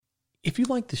If you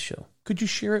like this show, could you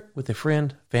share it with a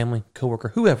friend, family, coworker,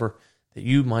 whoever that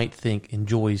you might think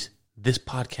enjoys this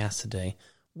podcast today?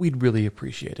 We'd really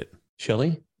appreciate it.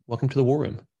 Shelley, welcome to the War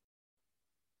Room.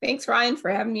 Thanks, Ryan,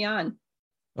 for having me on.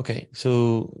 Okay,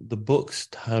 so the book's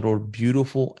titled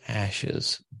Beautiful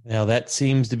Ashes. Now, that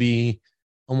seems to be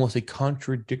almost a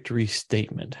contradictory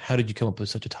statement. How did you come up with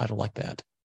such a title like that?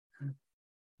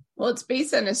 Well, it's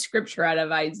based on a scripture out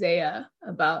of Isaiah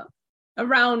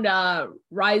around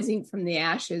rising from the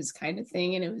ashes kind of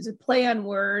thing. And it was a play on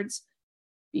words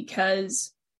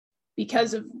because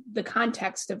of the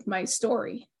context of my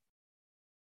story.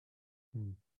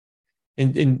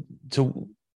 And so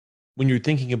when you're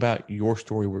thinking about your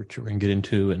story, which you're going to get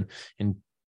into, and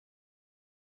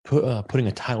putting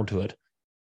a title to it,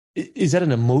 is that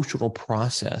an emotional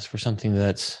process for something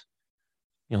that's,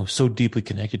 so deeply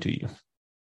connected to you?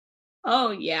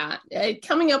 Oh, yeah.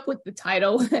 Coming up with the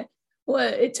title,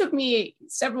 well, it took me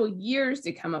several years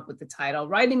to come up with the title.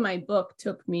 Writing my book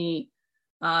took me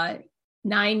 9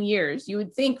 years. You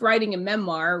would think writing a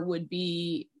memoir would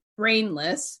be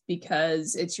brainless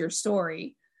because it's your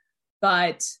story.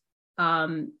 But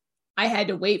I had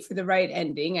to wait for the right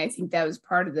ending. I think that was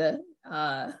part of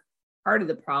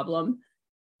the problem.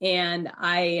 And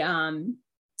I'm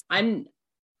an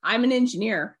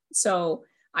engineer, so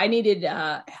I needed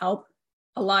help,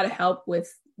 a lot of help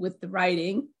with the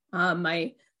writing.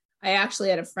 I actually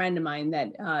had a friend of mine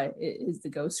that is the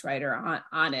ghostwriter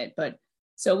on it, but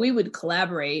so we would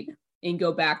collaborate and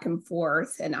go back and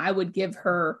forth, and I would give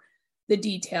her the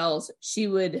details. She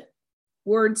would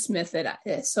wordsmith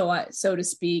it, so to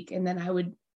speak, and then I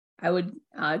would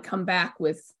come back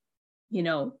with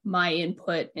my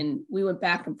input, and we went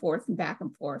back and forth.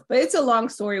 But it's a long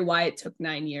story why it took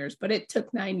 9 years, but it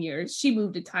took 9 years. She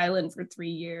moved to Thailand for 3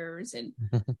 years. And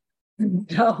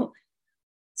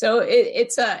so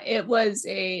it was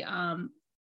a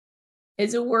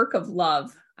work of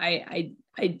love. I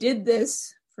did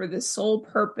this for the sole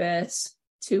purpose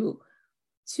to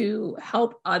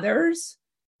help others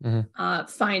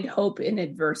find hope in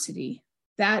adversity.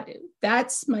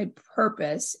 That's my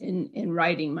purpose in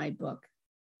writing my book.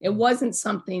 It wasn't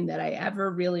something that I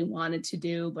ever really wanted to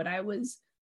do, but I was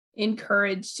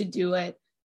encouraged to do it.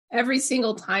 Every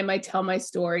single time I tell my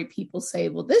story, people say,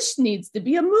 well, this needs to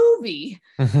be a movie.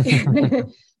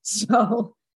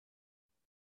 So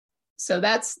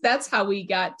that's how we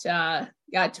got to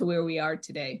where we are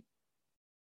today.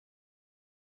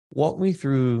 Walk me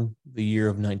through the year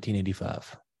of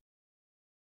 1985.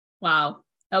 Wow.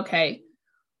 Okay.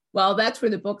 Well, that's where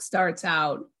the book starts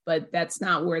out, but that's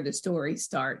not where the story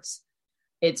starts.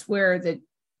 It's where the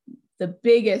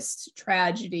biggest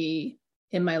tragedy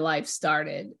in my life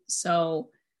started. So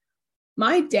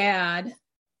my dad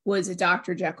was a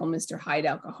Dr. Jekyll, Mr. Hyde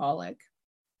alcoholic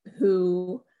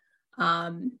who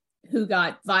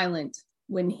got violent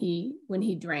when he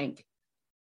drank.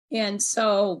 And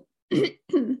so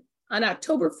on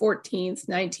October 14th,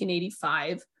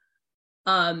 1985,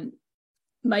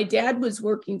 my dad was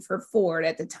working for Ford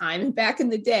at the time. And back in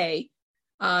the day,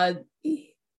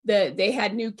 they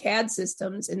had new CAD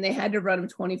systems and they had to run them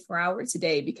 24 hours a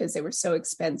day because they were so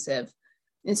expensive.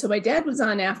 And so my dad was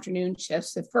on afternoon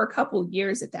shifts for a couple of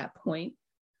years at that point.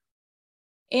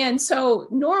 And so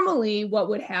normally what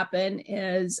would happen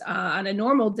is on a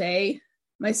normal day,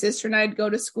 my sister and I'd go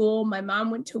to school. My mom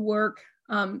went to work.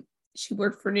 She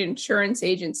worked for an insurance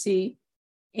agency.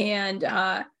 And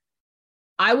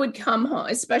I would come home,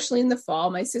 especially in the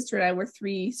fall. My sister and I were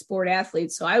 3 sport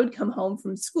athletes. So I would come home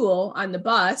from school on the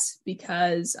bus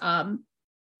because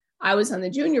I was on the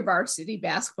junior varsity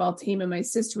basketball team and my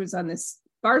sister was on this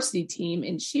varsity team,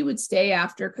 and she would stay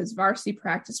after because varsity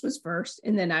practice was first.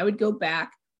 And then I would go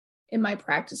back and my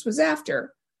practice was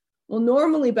after. Well,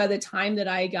 normally by the time that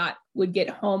I would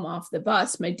get home off the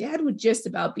bus, my dad would just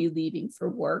about be leaving for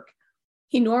work.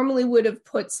 He normally would have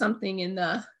put something in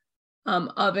the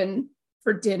oven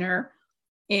for dinner,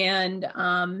 and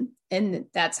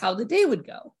that's how the day would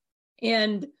go.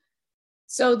 And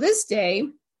so this day,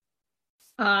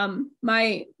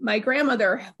 my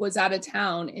grandmother was out of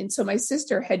town, and so my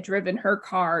sister had driven her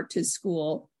car to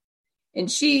school, and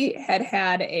she had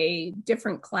a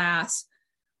different class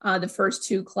the first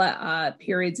 2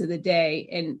 periods of the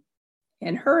day,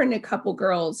 and her and a couple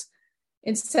girls,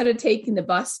 instead of taking the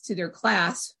bus to their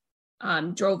class,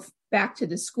 drove back to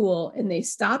the school, and they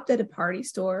stopped at a party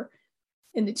store,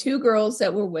 and the 2 girls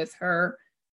that were with her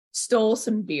stole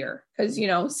some beer because,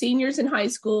 seniors in high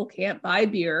school can't buy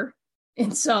beer.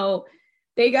 And so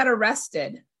they got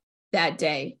arrested that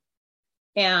day.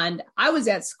 And I was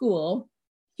at school,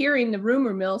 hearing the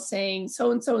rumor mill saying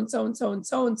so-and-so and so-and-so and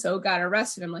so-and-so got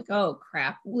arrested. I'm like, oh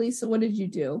crap, Lisa, what did you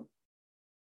do?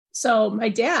 So my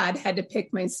dad had to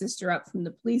pick my sister up from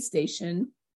the police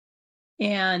station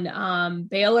and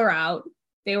bail her out.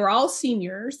 They were all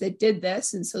seniors that did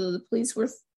this. And so the police were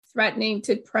threatening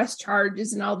to press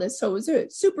charges and all this. So it was a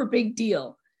super big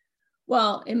deal.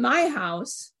 Well, in my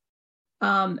house,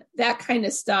 that kind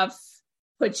of stuff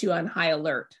puts you on high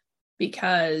alert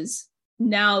because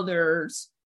now there's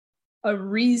a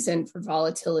reason for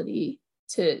volatility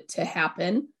to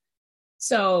happen.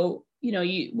 So,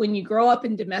 when you grow up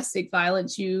in domestic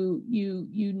violence, you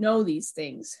know these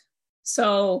things.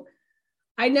 So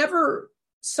I never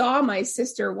saw my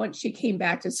sister once she came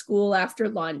back to school after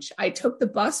lunch. I took the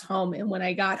bus home, and when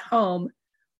I got home,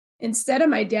 instead of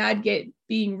my dad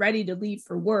being ready to leave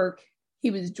for work, he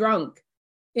was drunk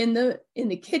in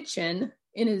the kitchen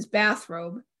in his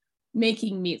bathrobe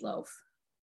making meatloaf.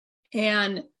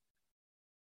 And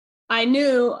I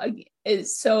knew,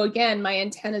 so again, my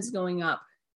antenna's going up.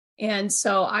 And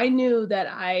so I knew that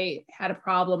I had a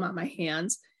problem on my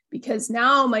hands because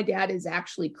now my dad is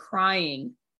actually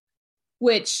crying,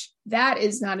 which that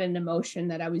is not an emotion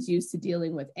that I was used to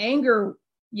dealing with. Anger,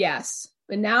 yes,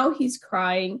 but now he's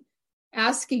crying,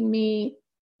 asking me,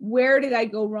 where did I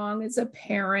go wrong as a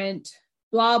parent?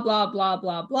 Blah, blah, blah,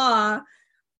 blah, blah.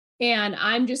 And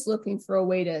I'm just looking for a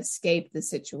way to escape the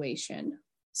situation.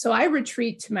 So I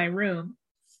retreat to my room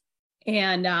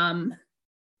and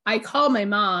I call my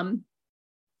mom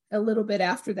a little bit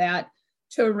after that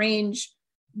to arrange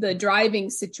the driving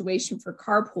situation for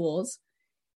carpools.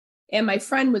 And my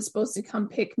friend was supposed to come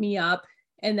pick me up,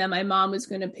 and then my mom was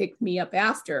going to pick me up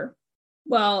after.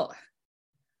 Well,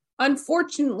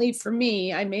 unfortunately for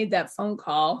me, I made that phone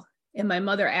call, and my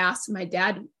mother asked if my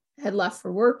dad had left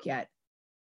for work yet.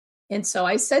 And so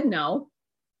I said no.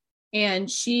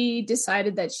 And she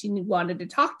decided that she wanted to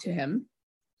talk to him.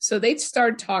 So they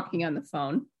started talking on the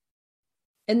phone.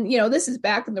 And, this is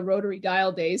back in the rotary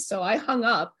dial days. So I hung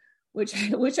up,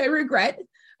 which I regret.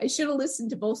 I should have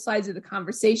listened to both sides of the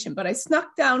conversation, but I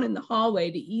snuck down in the hallway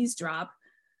to eavesdrop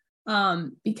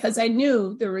because I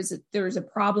knew there was a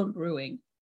problem brewing.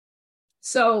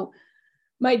 So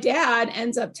my dad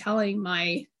ends up telling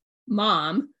my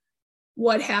mom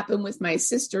what happened with my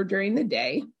sister during the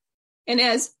day. And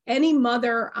as any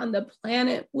mother on the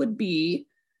planet would be,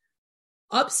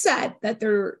 upset that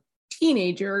their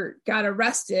teenager got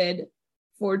arrested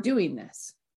for doing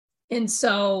this. And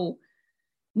so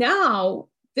now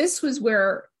this was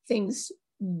where things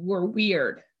were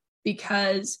weird,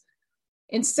 because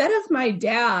instead of my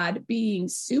dad being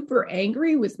super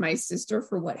angry with my sister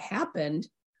for what happened,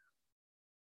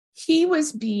 he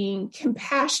was being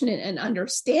compassionate and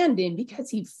understanding because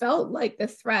he felt like the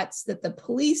threats that the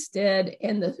police did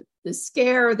and the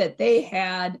scare that they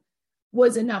had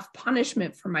was enough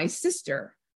punishment for my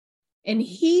sister. And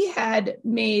he had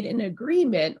made an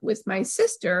agreement with my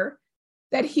sister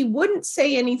that he wouldn't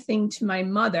say anything to my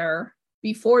mother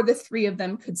before the three of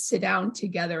them could sit down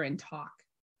together and talk.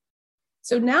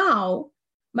 So now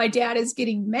my dad is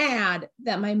getting mad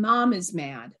that my mom is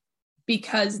mad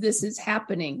because this is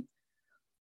happening.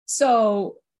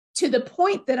 So to the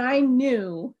point that I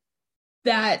knew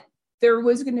that there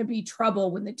was going to be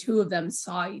trouble when the two of them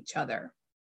saw each other.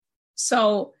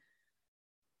 So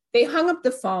they hung up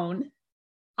the phone.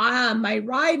 My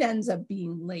ride ends up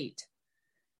being late.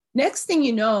 Next thing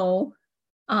you know,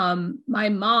 my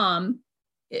mom,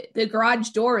 the garage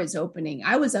door is opening.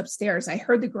 I was upstairs. I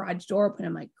heard the garage door open.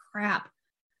 I'm like, crap,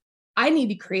 I need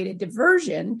to create a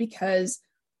diversion because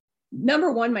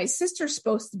number one, my sister's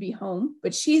supposed to be home,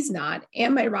 but she's not.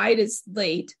 And my ride is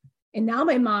late. And now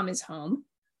my mom is home.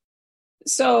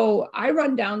 So I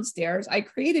run downstairs. I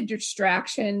create a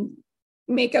distraction,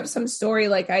 make up some story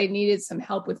like I needed some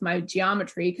help with my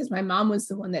geometry because my mom was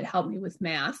the one that helped me with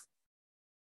math.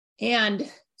 And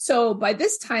so by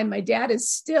this time, my dad is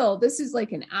still, this is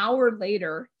like an hour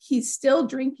later, he's still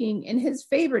drinking, and his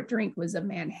favorite drink was a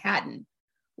Manhattan,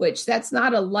 which that's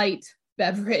not a light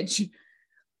beverage.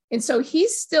 And so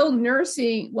he's still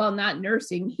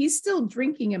he's still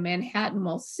drinking a Manhattan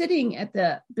while sitting at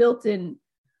the built-in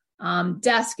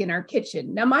desk in our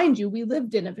kitchen. Now, mind you, we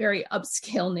lived in a very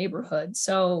upscale neighborhood.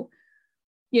 So,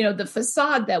 the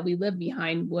facade that we lived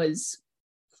behind was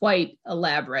quite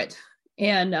elaborate.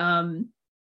 And,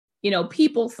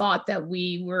 people thought that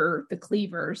we were the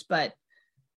Cleavers, but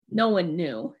no one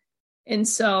knew. And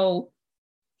so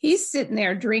he's sitting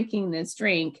there drinking this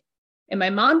drink, and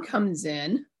my mom comes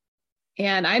in,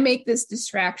 and I make this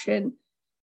distraction,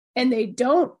 and they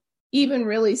don't even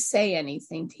really say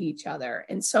anything to each other.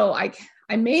 And so I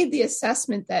made the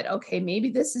assessment that, okay, maybe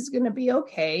this is going to be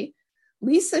okay.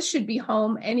 Lisa should be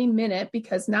home any minute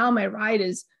because now my ride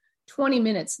is 20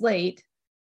 minutes late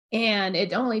and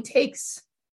it only takes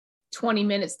 20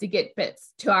 minutes to get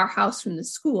to our house from the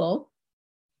school.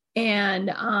 And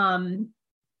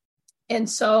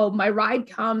so my ride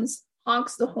comes,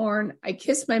 honks the horn. I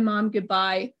kiss my mom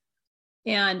goodbye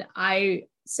and I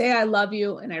say, I love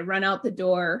you. And I run out the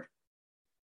door.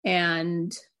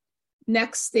 And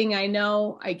next thing I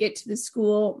know, I get to the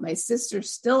school. My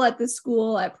sister's still at the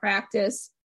school at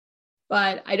practice,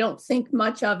 but I don't think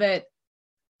much of it.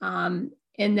 And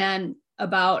then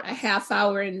about a half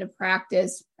hour into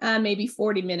practice, maybe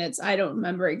 40 minutes, I don't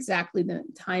remember exactly the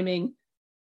timing,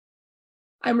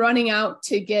 I'm running out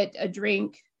to get a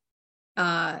drink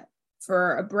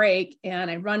for a break. And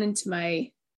I run into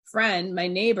my friend, my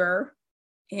neighbor,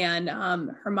 and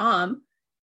her mom.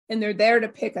 And they're there to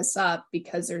pick us up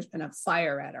because there's been a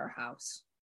fire at our house.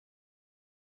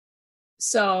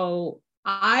 So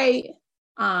I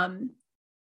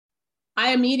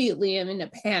immediately am in a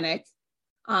panic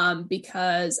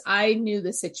because I knew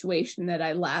the situation that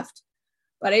I left,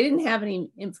 but I didn't have any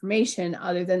information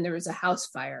other than there was a house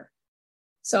fire.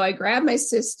 So I grab my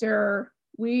sister,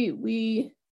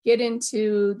 we get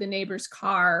into the neighbor's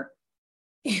car,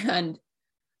 and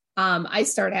I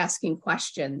start asking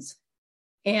questions.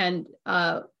 And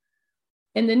the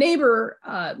neighbor,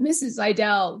 Mrs.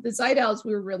 Zidell, the Zidells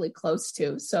we were really close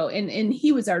to. So, and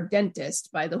he was our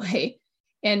dentist, by the way.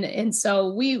 And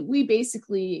so I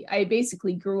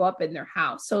basically grew up in their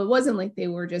house. So it wasn't like they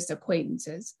were just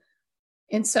acquaintances.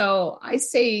 And so I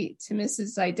say to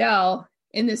Mrs. Zidell,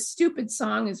 and this stupid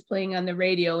song is playing on the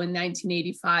radio in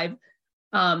 1985.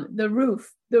 The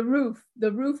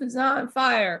roof is on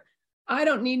fire. I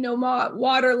don't need no more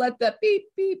water. Let the beep,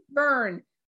 beep burn.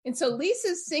 And so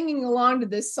Lisa's singing along to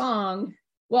this song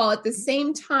while at the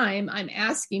same time I'm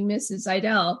asking Mrs.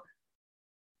 Zidell,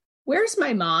 where's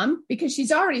my mom? Because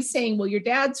she's already saying, well, your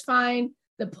dad's fine.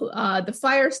 The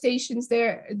fire station's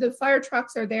there. The fire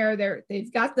trucks are there. They're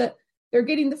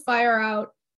getting the fire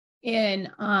out. And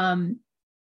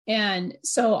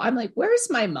so I'm like, where's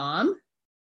my mom?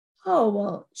 Oh,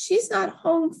 well, she's not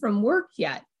home from work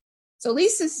yet. So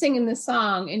Lisa's singing the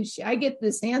song and I get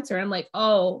this answer. I'm like,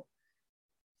 oh,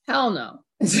 hell no.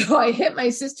 And so I hit my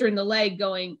sister in the leg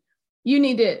going, you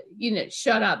need to,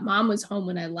 shut up. Mom was home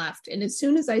when I left. And as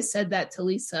soon as I said that to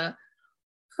Lisa,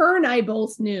 her and I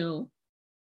both knew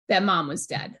that mom was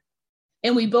dead.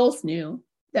 And we both knew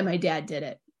that my dad did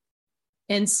it.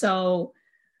 And so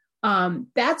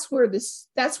that's where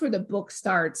the book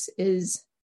starts, is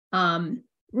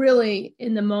really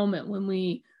in the moment when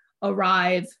we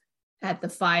arrive at the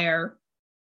fire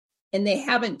and they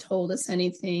haven't told us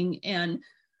anything. And,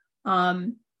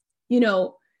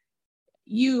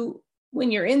 when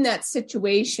you're in that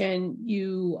situation,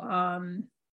 you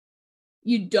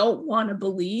don't want to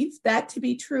believe that to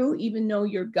be true, even though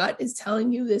your gut is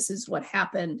telling you this is what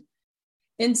happened.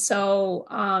 And so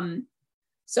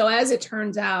as it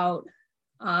turns out,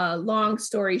 long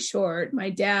story short,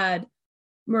 my dad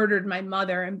murdered my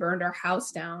mother and burned our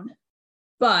house down.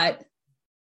 But,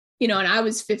 and I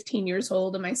was 15 years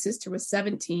old and my sister was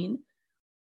 17.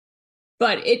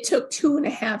 But it took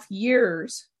 2.5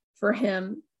 years for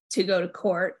him to go to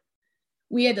court.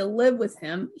 We had to live with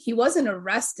him. He wasn't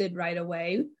arrested right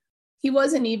away. He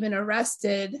wasn't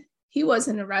arrested.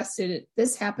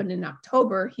 This happened in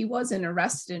October. He wasn't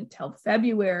arrested until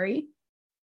February.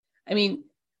 I mean,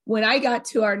 when I got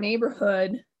to our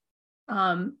neighborhood,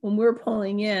 when we were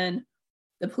pulling in,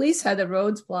 the police had the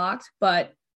roads blocked,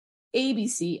 but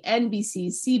ABC, NBC,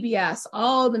 CBS,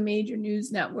 all the major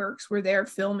news networks were there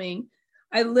filming.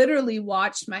 I literally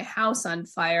watched my house on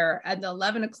fire at the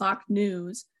 11 o'clock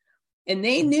news, and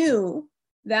they knew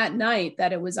that night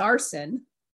that it was arson,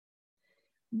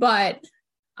 but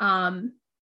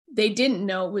they didn't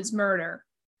know it was murder.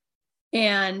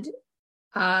 And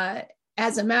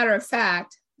as a matter of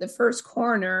fact, the first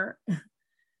coroner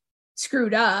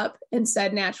screwed up and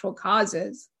said natural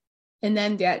causes, and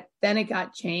then it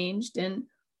got changed. And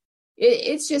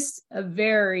it's just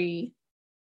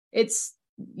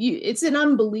it's an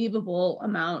unbelievable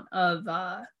amount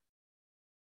of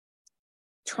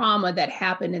trauma that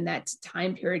happened in that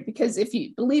time period, because if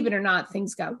you believe it or not,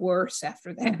 things got worse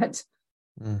after that.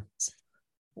 Mm.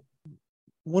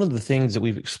 One of the things that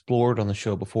we've explored on the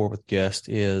show before with guests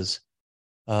is,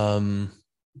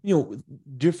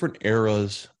 different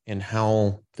eras and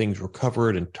how things were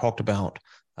covered and talked about.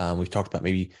 We've talked about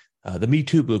maybe the Me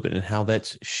Too movement and how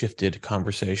that's shifted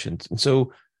conversations. And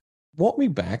so walk me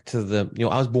back to I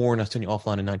was telling you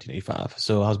offline in 1985.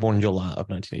 So I was born in July of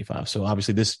 1985. So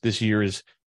obviously this year is,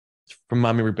 from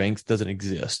my memory banks, doesn't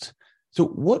exist. So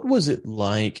what was it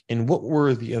like, and what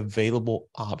were the available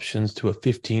options to a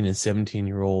 15 and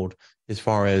 17-year-old as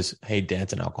far as, hey,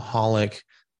 dad's an alcoholic,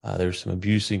 there's some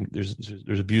abusing,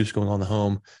 there's abuse going on in the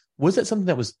home. Was that something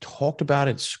that was talked about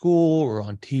at school or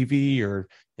on TV or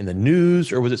in the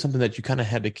news, or was it something that you kind of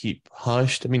had to keep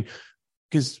hushed? I mean,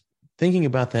 because thinking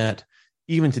about that,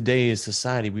 even today as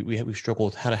society, we struggle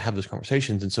with how to have those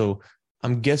conversations. And so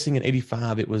I'm guessing in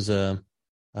 85, it was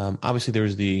obviously there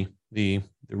was the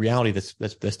reality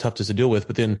that's tough to deal with,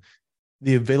 but then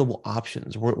the available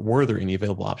options, were there any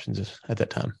available options at that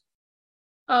time?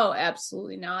 Oh,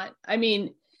 absolutely not. I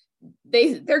mean,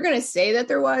 they're going to say that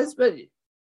there was, but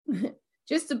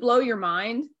just to blow your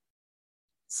mind,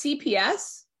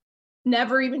 CPS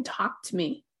never even talked to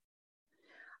me.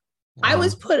 Wow.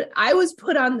 I was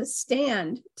put on the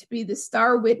stand to be the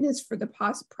star witness for the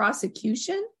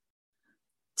prosecution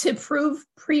to prove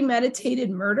premeditated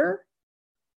murder.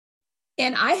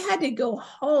 And I had to go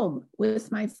home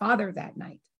with my father that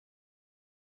night.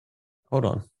 Hold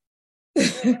on.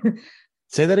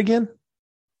 Say that again?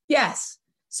 Yes.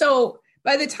 So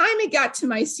by the time it got to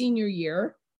my senior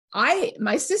year,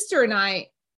 my sister and I,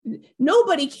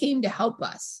 nobody came to help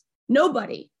us.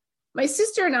 Nobody. My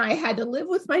sister and I had to live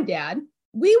with my dad.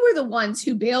 We were the ones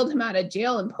who bailed him out of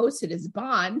jail and posted his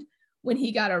bond when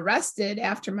he got arrested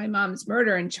after my mom's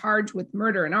murder and charged with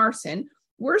murder and arson.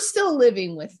 We're still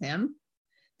living with him.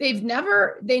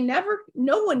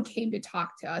 No one came to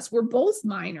talk to us. We're both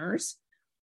minors.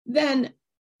 Then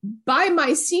by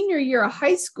my senior year of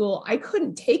high school, I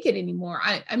couldn't take it anymore.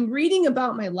 I'm reading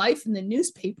about my life in the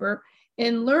newspaper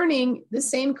and learning the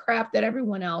same crap that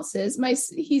everyone else is.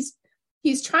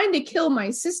 He's trying to kill my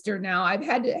sister now. I've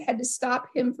had to stop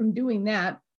him from doing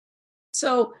that.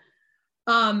 So,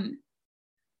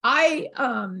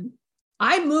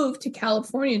 I moved to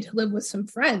California to live with some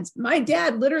friends. My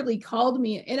dad literally called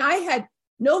me, and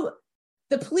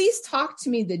the police talked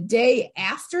to me the day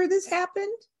after this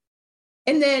happened.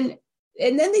 And then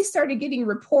they started getting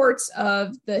reports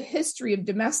of the history of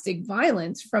domestic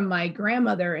violence from my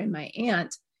grandmother and my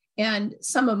aunt and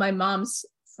some of my mom's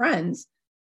friends.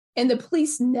 And the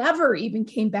police never even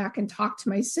came back and talked to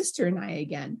my sister and I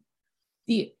again.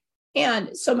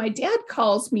 And so my dad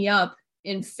calls me up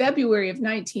in February of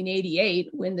 1988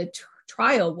 when the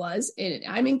trial was, and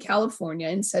I'm in California,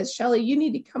 and says, Shelley, you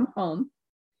need to come home.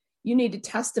 You need to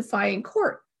testify in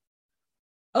court.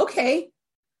 Okay.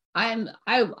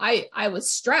 I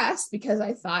was stressed because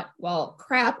I thought, well,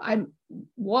 crap,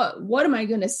 what am I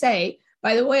going to say?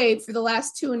 By the way, for the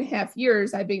last 2.5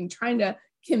 years, I've been trying to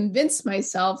convince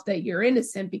myself that you're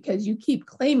innocent because you keep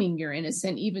claiming you're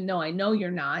innocent, even though I know you're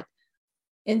not.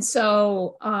 And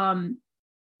so,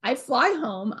 I fly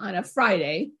home on a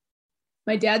Friday.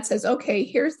 My dad says, okay,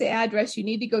 here's the address. You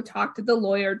need to go talk to the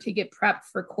lawyer to get prepped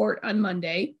for court on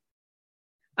Monday.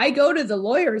 I go to the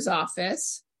lawyer's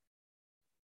office.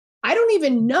 I don't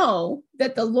even know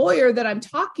that the lawyer that I'm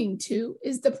talking to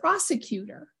is the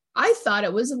prosecutor. I thought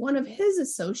it was one of his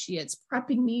associates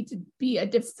prepping me to be a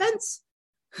defense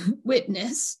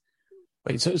witness.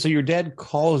 Wait, so your dad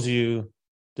calls you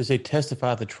to say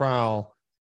testify at the trial,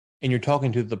 and you're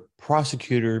talking to the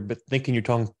prosecutor, but thinking you're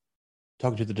talking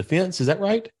to the defense. Is that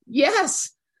right?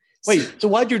 Yes. Wait, so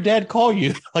why'd your dad call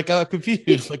you? Like, I'm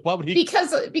confused. Like, why would he?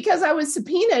 Because I was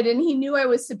subpoenaed, and he knew I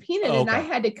was subpoenaed, and I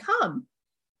had to come.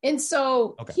 And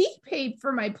so he paid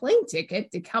for my plane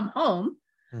ticket to come home.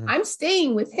 Mm-hmm. I'm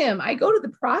staying with him. I go to the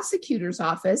prosecutor's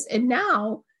office, and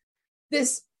now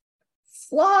this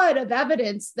flood of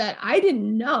evidence that I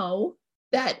didn't know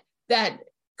that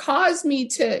caused me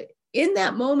to, in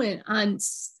that moment on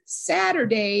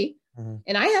Saturday, mm-hmm.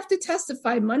 and I have to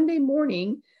testify Monday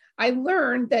morning, I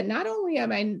learned that not only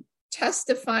am I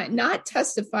not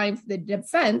testifying for the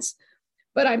defense,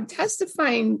 but I'm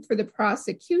testifying for the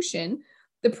prosecution.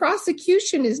 The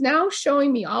prosecution is now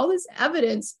showing me all this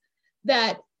evidence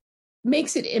that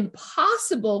makes it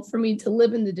impossible for me to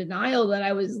live in the denial that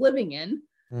I was living in.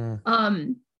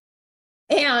 Mm.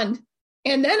 And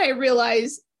then I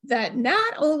realized that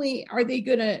not only are they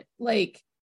going to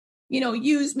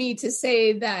use me to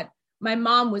say that my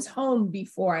mom was home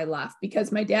before I left,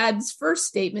 because my dad's first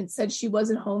statement said she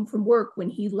wasn't home from work when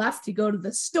he left to go to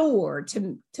the store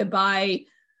to buy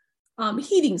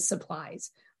heating supplies.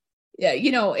 Yeah,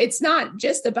 it's not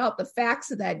just about the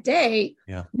facts of that day.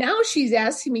 Yeah. Now she's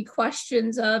asking me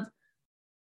questions of,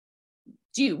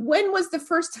 when was the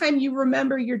first time you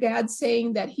remember your dad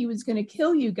saying that he was going to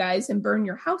kill you guys and burn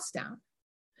your house down?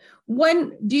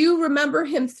 When do you remember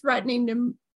him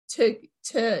threatening to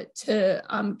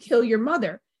kill your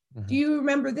mother. Mm-hmm. Do you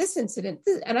remember this incident?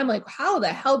 And I'm like, how the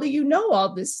hell do you know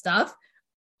all this stuff?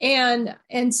 And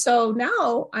so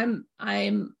now I'm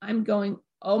going,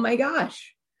 oh my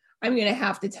gosh, I'm going to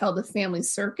have to tell the family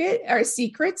circuit our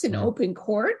secrets in open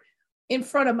court in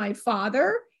front of my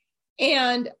father.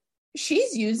 And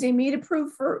she's using me to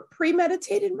prove for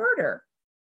premeditated murder.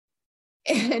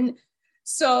 And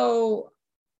so,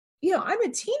 I'm a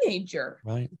teenager.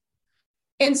 Right.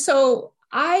 And so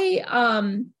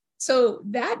so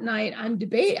that night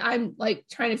I'm like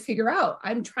trying to figure out,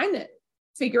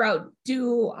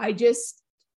 do I just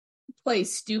play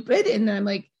stupid? And then I'm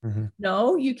like,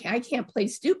 no, I can't play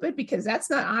stupid because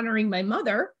that's not honoring my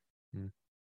mother.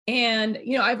 And,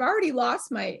 I've already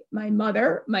lost my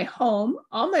mother, my home,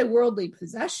 all my worldly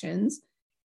possessions.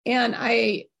 And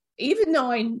even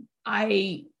though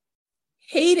I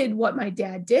hated what my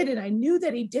dad did and I knew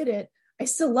that he did it, I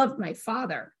still loved my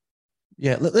father.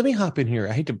 Yeah. Let me hop in here.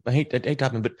 I hate to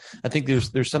hop in, but I think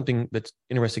there's something that's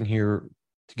interesting here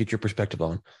to get your perspective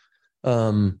on.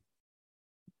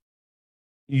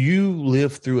 You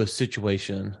lived through a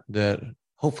situation that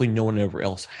hopefully no one ever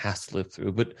else has to live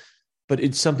through, but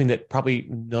it's something that probably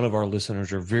none of our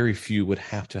listeners, or very few, would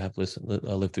have to have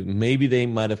lived through. Maybe they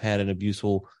might have had an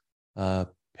abusive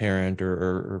parent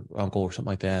or uncle or something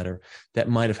like that, or that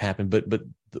might have happened. But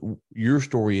your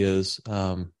story is,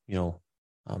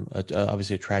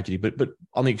 obviously a tragedy, but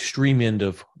on the extreme end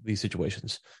of these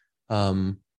situations.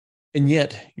 And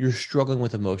yet you're struggling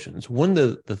with emotions. One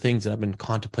of the things that I've been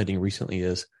contemplating recently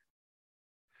is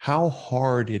how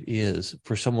hard it is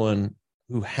for someone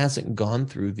who hasn't gone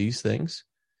through these things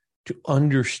to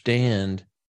understand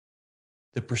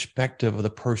the perspective of the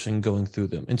person going through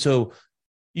them. And so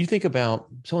you think about,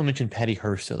 someone mentioned Patty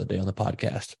Hearst the other day on the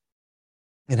podcast,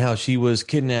 and how she was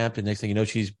kidnapped, and next thing you know,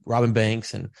 she's robbing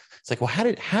banks. And it's like, well,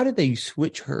 how did they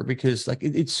switch her? Because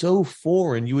it's so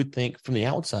foreign. You would think from the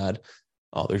outside,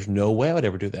 oh, there's no way I would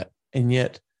ever do that. And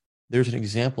yet there's an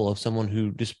example of someone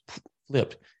who just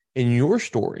flipped. In your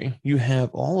story, you have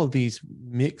all of these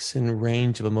mix and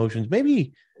range of emotions.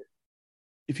 Maybe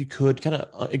if you could kind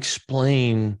of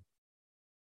explain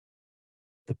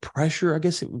the pressure, I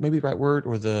guess it may be the right word,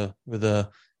 or the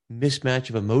mismatch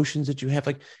of emotions that you have,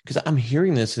 like, because I'm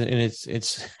hearing this and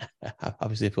it's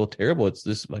obviously I feel terrible. It's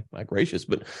this, like, my gracious,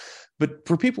 but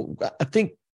for people, I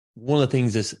think one of the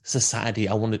things as society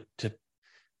I wanted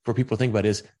for people to think about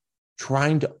is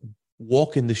trying to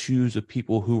walk in the shoes of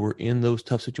people who were in those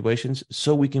tough situations,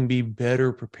 so we can be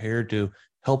better prepared to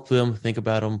help them, think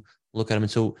about them, look at them.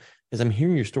 And so as I'm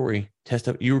hearing your story,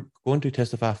 you're going to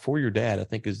testify for your dad, I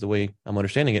think is the way I'm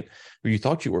understanding it, or you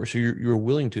thought you were. So you're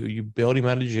willing to. You bailed him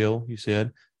out of jail, you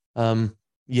said.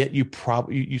 Yet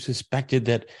you suspected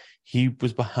that he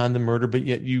was behind the murder, but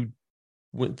yet you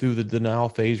went through the denial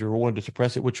phase or wanted to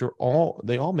suppress it, which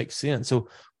they all make sense. So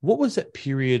what was that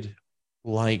period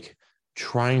like,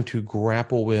 trying to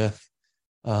grapple with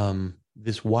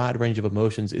this wide range of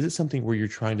emotions? Is it something where you're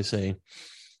trying to say,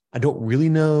 I don't really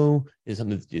know? Is it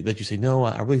something that you say, no,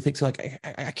 I really think so? Like,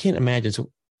 I can't imagine.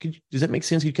 So does that make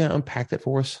sense? Can you kind of unpack that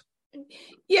for us?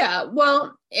 Yeah,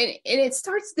 well, and it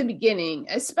starts at the beginning,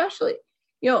 especially,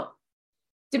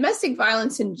 domestic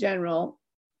violence in general.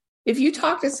 If you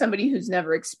talk to somebody who's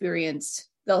never experienced,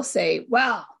 they'll say,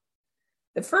 well,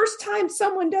 the first time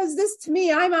someone does this to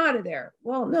me, I'm out of there.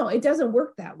 Well, no, it doesn't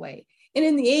work that way. And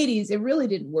in the 80s, it really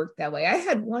didn't work that way. I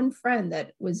had one friend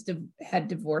that had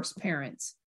divorced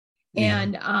parents. Yeah.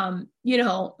 And,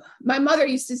 my mother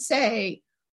used to say,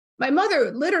 my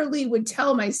mother literally would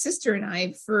tell my sister and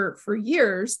I for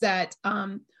years that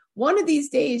one of these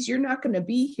days you're not going to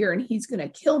be here and he's going to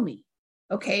kill me.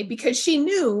 Okay. Because she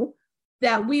knew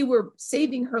that we were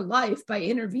saving her life by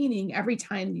intervening every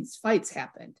time these fights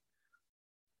happened.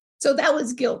 So that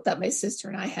was guilt that my sister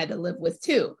and I had to live with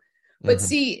too. But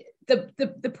see,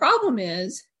 the problem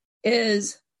is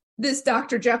this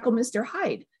Dr. Jekyll, Mr.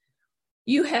 Hyde.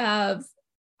 You have,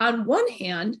 on one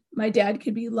hand, my dad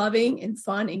could be loving and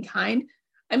fun and kind.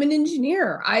 I'm an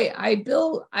engineer. I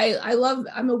build,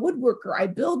 I'm a woodworker. I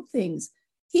build things.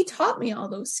 He taught me all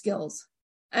those skills.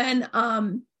 And,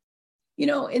 and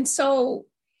so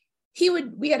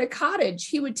we had a cottage.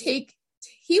 He would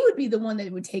be the one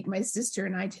that would take my sister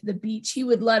and I to the beach. He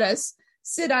would let us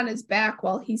sit on his back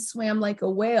while he swam like a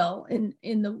whale in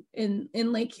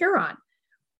Lake Huron.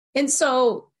 And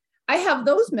so I have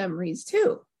those memories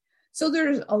too. So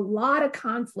there's a lot of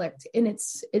conflict, and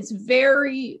it's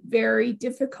very, very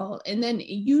difficult. And then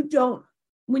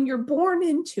when you're born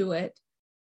into it,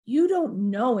 you don't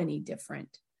know any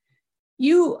different.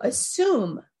 You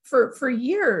assume for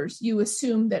years, you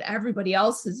assume that everybody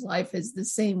else's life is the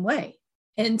same way.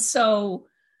 And so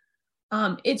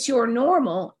it's your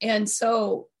normal. And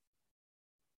so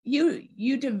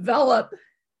you develop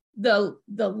the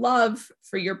love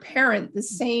for your parent the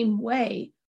same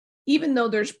way, even though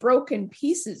there's broken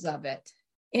pieces of it.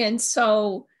 And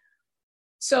so,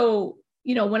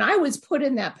 when I was put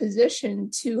in that position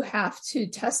to have to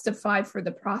testify for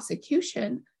the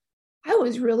prosecution, I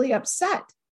was really upset.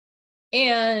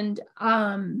 And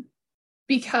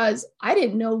because I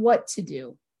didn't know what to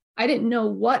do. I didn't know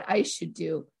what I should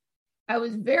do. I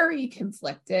was very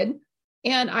conflicted,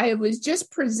 and I was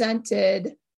just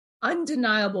presented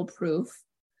undeniable proof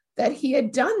that he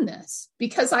had done this,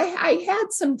 because I had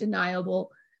some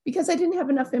deniable, because I didn't have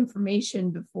enough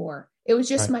information before. It was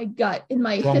just my gut and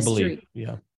my Wrong history.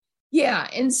 Belief. Yeah.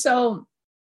 And so,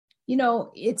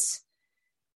 it's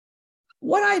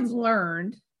what I've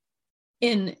learned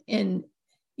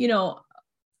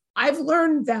I've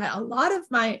learned that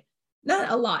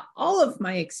all of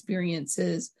my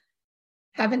experiences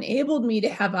have enabled me to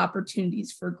have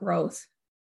opportunities for growth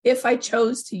if I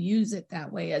chose to use it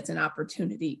that way as an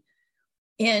opportunity.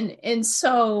 And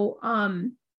so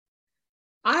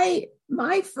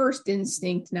my first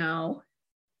instinct now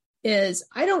is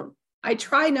I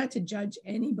try not to judge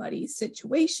anybody's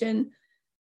situation,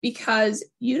 because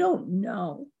you don't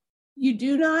know. You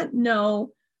do not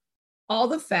know all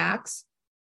the facts.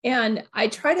 And I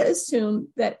try to assume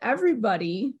that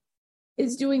everybody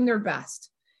is doing their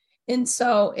best. And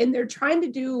they're trying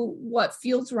to do what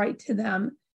feels right to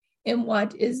them and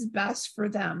what is best for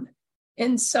them.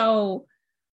 And so,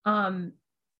 and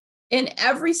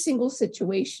every single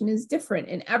situation is different,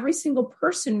 and every single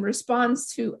person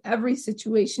responds to every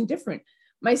situation different.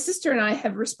 My sister and I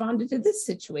have responded to this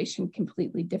situation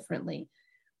completely differently.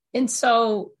 And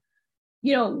so,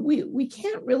 we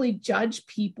can't really judge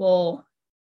people,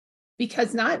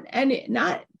 because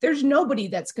there's nobody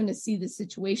that's going to see the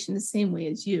situation the same way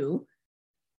as you.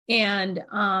 And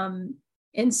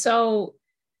so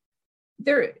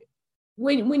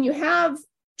when you have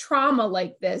trauma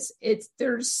like this,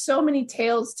 there's so many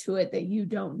tales to it that you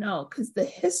don't know, because the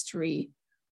history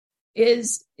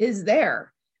is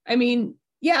there. I mean,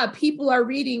 yeah, people are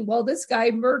reading, well, this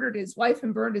guy murdered his wife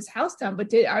and burned his house down,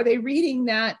 but are they reading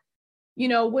that,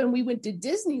 when we went to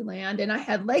Disneyland and I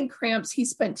had leg cramps, he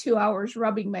spent 2 hours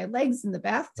rubbing my legs in the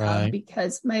bathtub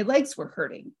because my legs were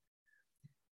hurting.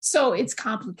 So it's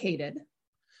complicated.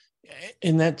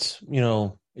 And that's,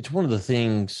 it's one of the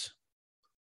things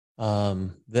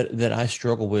that I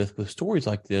struggle with stories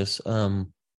like this,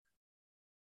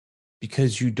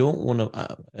 because you don't want to,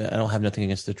 I don't have nothing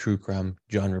against the true crime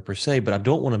genre per se, but I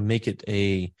don't want to make it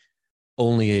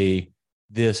only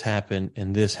this happened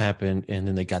and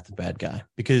then they got the bad guy,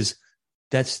 because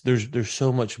there's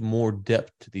so much more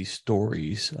depth to these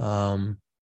stories. They're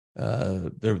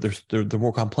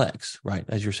more complex, right?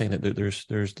 As you're saying, that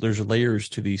there's layers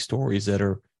to these stories that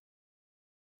are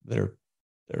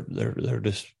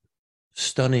just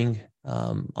stunning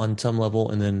on some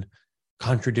level, and then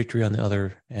contradictory on the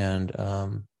other, and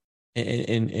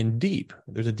deep.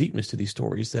 There's a deepness to these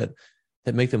stories that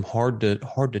make them hard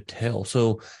to tell.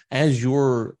 So as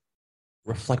you're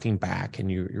reflecting back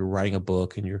and you're writing a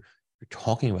book and you're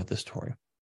talking about this story,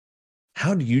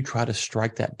 how do you try to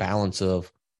strike that balance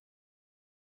of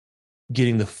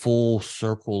getting the full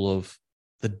circle of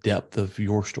the depth of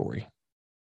your story?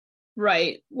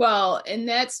 Right. Well, and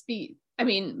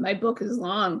my book is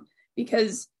long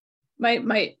because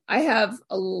I have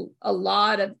a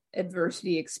lot of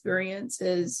adversity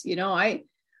experiences.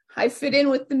 I fit in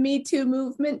with the Me Too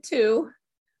movement too.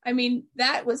 I mean,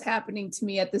 that was happening to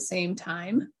me at the same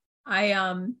time.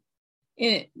 In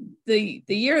the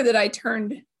year that I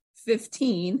turned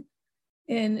 15,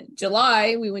 in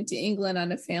July, we went to England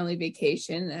on a family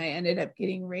vacation, and I ended up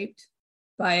getting raped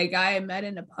by a guy I met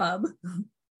in a pub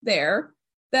there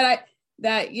that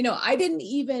I didn't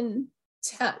even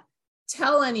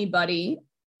tell anybody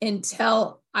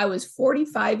until I was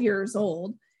 45 years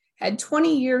old, had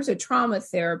 20 years of trauma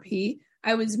therapy.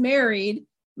 I was married,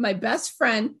 my best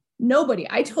friend, nobody.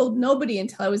 I told nobody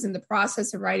until I was in the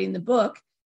process of writing the book.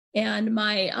 And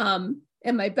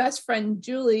my best friend,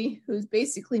 Julie, who's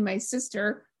basically my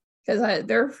sister, because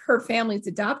her family's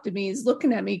adopted me, is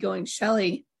looking at me going,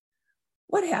 Shelley,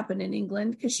 what happened in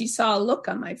England? Because she saw a look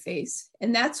on my face.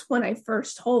 And that's when I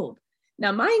first told.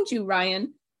 Now, mind you,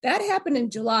 Ryan, that happened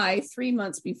in July, 3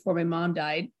 months before my mom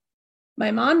died. My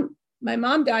mom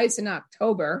dies in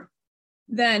October.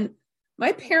 Then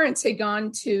my parents had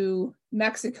gone to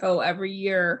Mexico every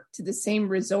year to the same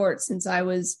resort since I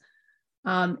was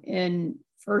in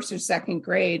first or second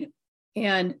grade.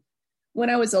 And when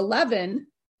I was 11,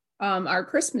 our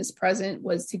Christmas present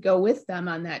was to go with them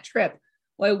on that trip.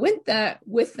 Well, I went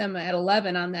with them at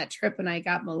 11 on that trip, and I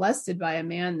got molested by a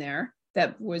man there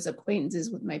that was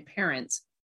acquaintances with my parents.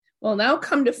 Well, now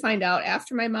come to find out,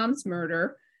 after my mom's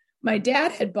murder, my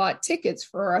dad had bought tickets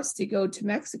for us to go to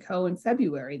Mexico in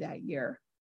February that year.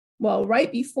 Well,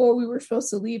 right before we were supposed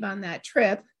to leave on that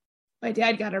trip, my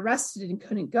dad got arrested and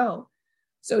couldn't go.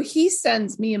 So he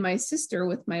sends me and my sister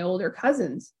with my older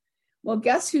cousins. Well,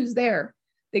 guess who's there?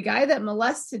 The guy that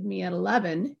molested me at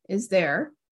 11 is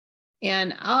there.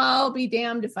 And I'll be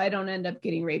damned if I don't end up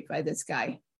getting raped by this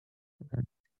guy. Okay.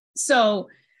 So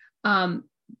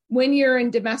when you're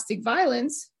in domestic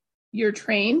violence, you're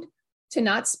trained to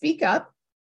not speak up.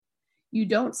 You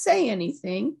don't say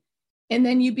anything. And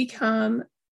then you become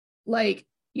like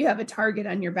you have a target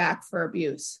on your back for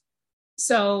abuse.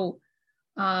 So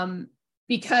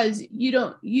because you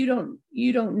don't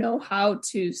know how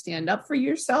to stand up for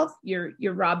yourself,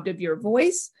 you're robbed of your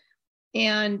voice,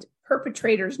 and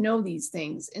perpetrators know these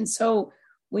things. And so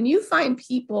when you find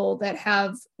people that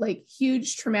have like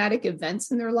huge traumatic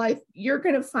events in their life, you're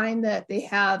going to find that they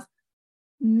have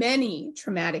many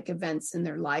traumatic events in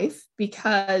their life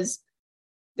because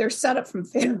they're set up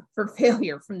for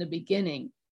failure from the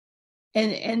beginning.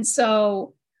 And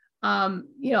so,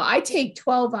 I take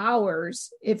 12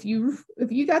 hours. If you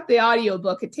got the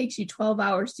audiobook, it takes you 12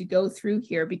 hours to go through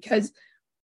here, because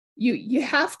you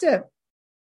have to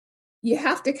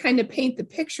kind of paint the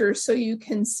picture so you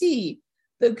can see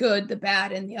the good, the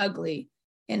bad, and the ugly,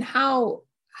 and how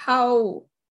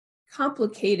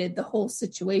complicated the whole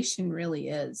situation really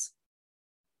is.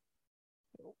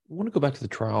 I want to go back to the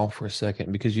trial for a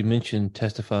second, because you mentioned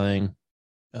testifying.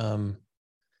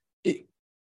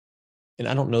 And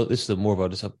I don't know, this is more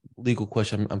of just a legal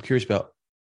question. I'm curious about,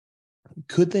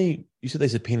 you said they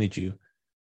subpoenaed you.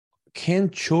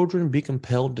 Can children be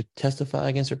compelled to testify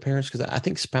against their parents? Because I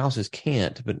think spouses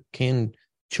can't, but can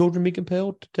children be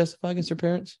compelled to testify against their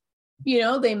parents?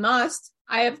 They must.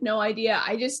 I have no idea.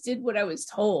 I just did what I was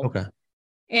told. Okay.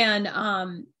 And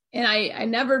I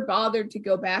never bothered to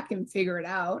go back and figure it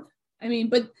out. I mean,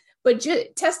 but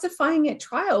testifying at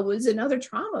trial was another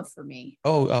trauma for me.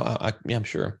 Oh, yeah, I'm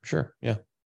sure. Sure. Yeah.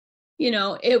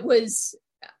 It was,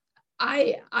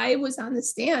 I was on the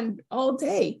stand all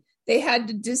day. They had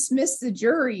to dismiss the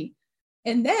jury.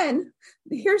 And then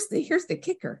here's the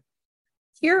kicker.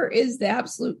 Here is the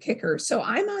absolute kicker. So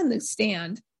I'm on the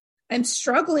stand. I'm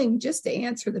struggling just to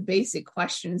answer the basic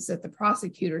questions that the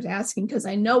prosecutor's asking, because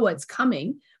I know what's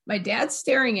coming. My dad's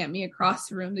staring at me across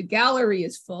the room. The gallery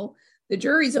is full. The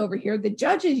jury's over here. The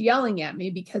judge is yelling at me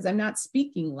because I'm not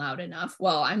speaking loud enough.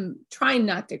 Well, I'm trying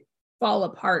not to fall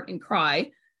apart and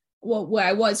cry. Well,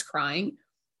 I was crying.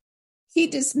 He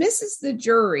dismisses the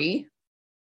jury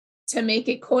to make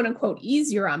it, quote unquote,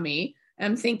 easier on me.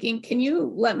 I'm thinking, can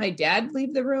you let my dad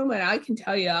leave the room? And I can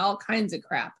tell you all kinds of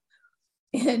crap.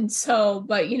 And so,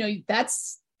 but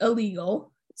that's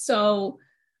illegal. So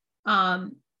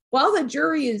while the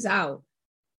jury is out,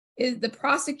 the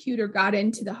prosecutor got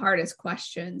into the hardest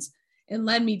questions and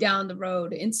led me down the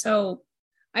road. And so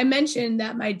I mentioned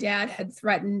that my dad had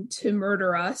threatened to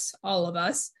murder us, all of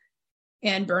us,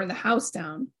 and burn the house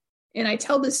down. And I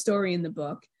tell this story in the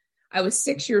book. I was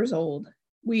 6 years old.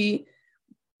 That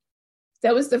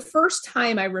was the first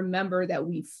time I remember that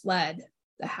we fled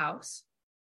the house.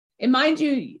 And mind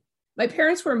you, my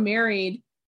parents were married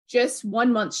just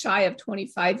 1 month shy of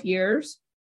 25 years.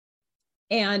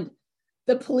 And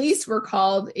the police were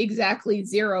called exactly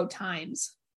 0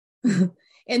 times. And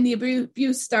the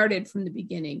abuse started from the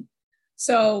beginning.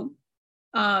 So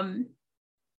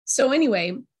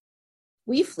anyway,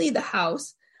 we flee the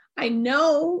house. I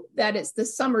know that it's the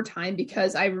summertime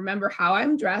because I remember how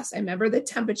I'm dressed. I remember the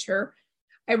temperature.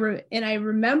 I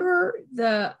remember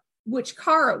which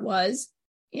car it was.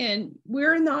 And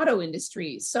we're in the auto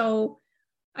industry. So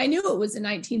I knew it was a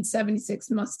 1976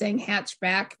 Mustang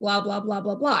hatchback, blah, blah, blah,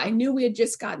 blah, blah. I knew we had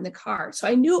just gotten the car. So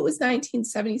I knew it was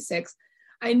 1976.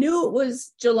 I knew it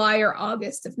was July or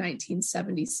August of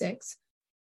 1976.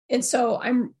 And so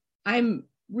I'm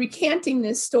recanting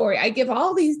this story. I give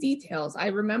all these details. I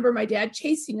remember my dad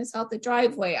chasing us out the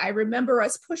driveway. I remember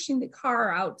us pushing the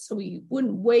car out so we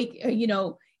wouldn't wake,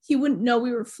 he wouldn't know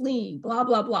we were fleeing, blah,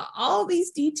 blah, blah. All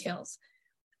these details.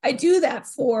 I do that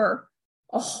for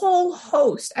a whole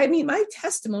host. I mean, my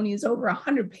testimony is over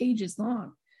 100 pages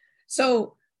long.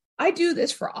 So I do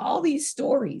this for all these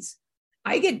stories.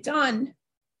 I get done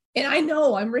and I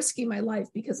know I'm risking my life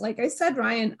because, like I said,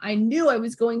 Ryan, I knew I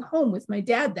was going home with my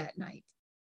dad that night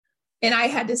and I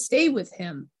had to stay with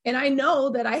him. And I know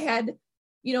that I had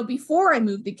before I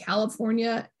moved to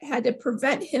California, had to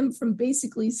prevent him from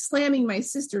basically slamming my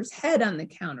sister's head on the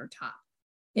countertop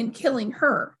and killing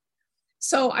her.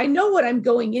 So I know what I'm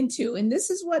going into, and this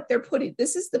is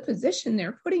the position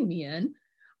they're putting me in.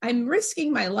 I'm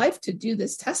risking my life to do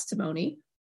this testimony.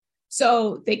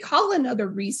 So they call another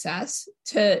recess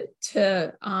to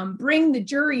bring the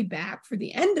jury back for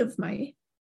the end of the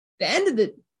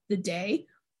day.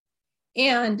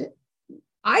 And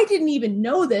I didn't even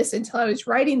know this until I was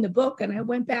writing the book, and I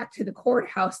went back to the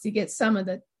courthouse to get some of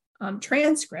the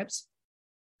transcripts,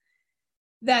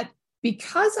 that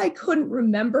because I couldn't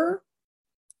remember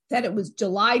that it was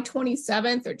July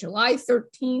 27th or July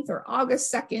 13th or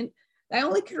August 2nd, I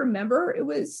only could remember it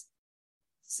was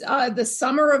the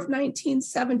summer of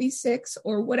 1976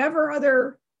 or whatever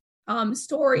other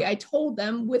story I told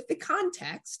them with the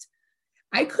context.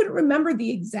 I couldn't remember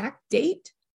the exact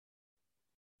date.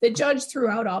 The judge threw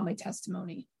out all my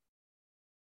testimony.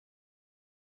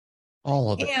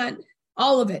 All of it. And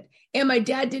all of it. And my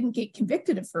dad didn't get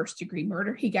convicted of first-degree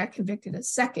murder. He got convicted of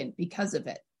second because of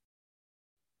it.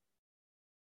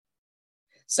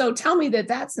 So tell me that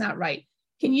that's not right.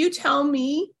 Can you tell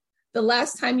me the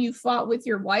last time you fought with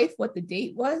your wife, what the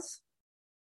date was?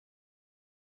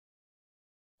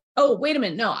 Oh, wait a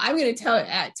minute. No, I'm going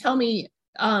to tell me,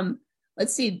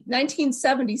 let's see,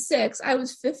 1976. I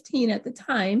was 15 at the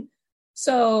time.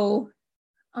 So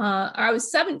I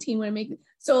was 17 when I made it.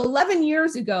 So 11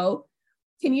 years ago,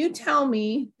 can you tell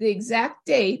me the exact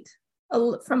date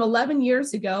from 11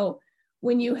 years ago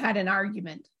when you had an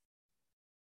argument?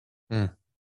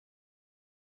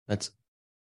 That's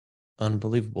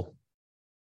unbelievable.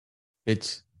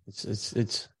 It's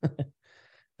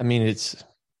I mean, it's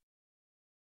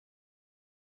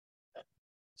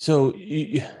so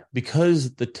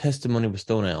because the testimony was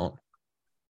thrown out,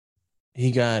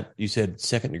 he got, you said,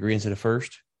 second degree instead of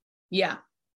first? Yeah.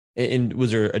 And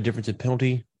was there a difference in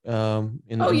penalty? What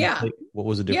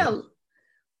was the difference? Yeah.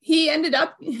 He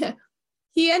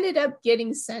ended up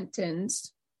getting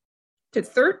sentenced to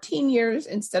 13 years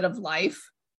instead of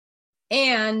life,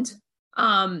 and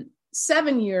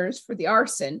 7 years for the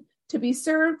arson to be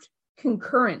served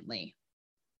concurrently.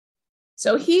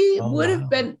 So he would have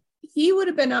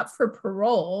been up for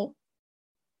parole,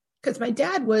 because my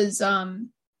dad was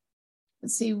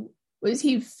was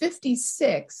he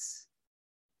 56?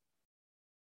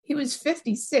 He was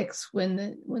 56 when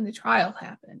the trial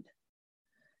happened.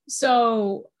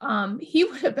 So he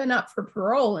would have been up for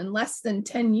parole in less than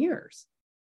 10 years.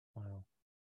 Wow.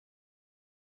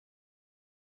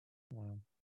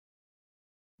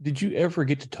 Did you ever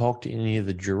get to talk to any of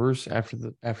the jurors after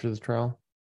the trial?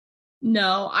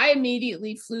 No, I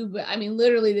immediately flew. I mean,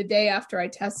 literally the day after I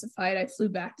testified, I flew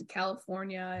back to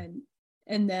California,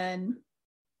 and then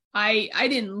I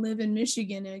didn't live in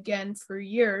Michigan again for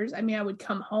years. I mean, I would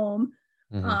come home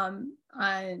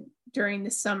during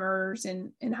the summers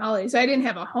and holidays. I didn't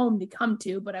have a home to come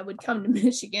to, but I would come to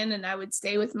Michigan and I would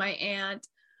stay with my aunt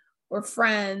or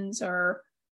friends or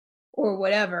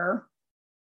whatever.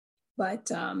 But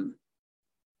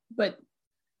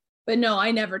no,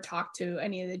 I never talked to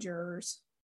any of the jurors.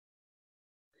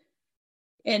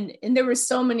 And there were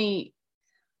so many,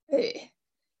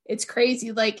 it's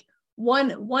crazy. Like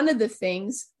one of the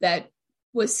things that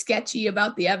was sketchy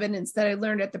about the evidence that I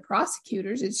learned at the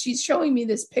prosecutors is she's showing me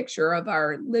this picture of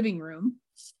our living room.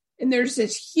 And there's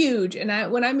this huge,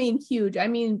 and when I mean huge, I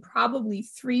mean probably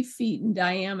 3 feet in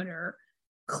diameter,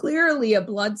 clearly a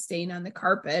blood stain on the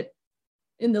carpet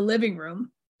in the living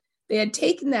room. They had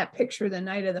taken that picture the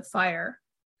night of the fire.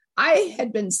 I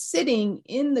had been sitting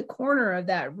in the corner of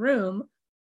that room,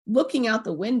 looking out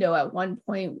the window at one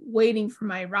point, waiting for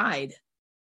my ride.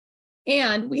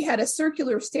 And we had a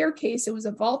circular staircase. It was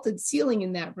a vaulted ceiling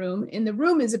in that room. And the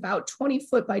room is about 20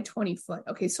 foot by 20 foot.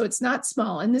 Okay, so it's not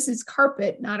small. And this is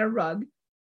carpet, not a rug.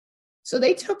 So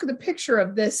they took the picture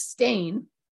of this stain.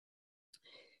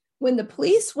 When the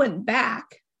police went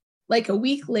back, like a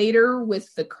week later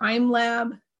with the crime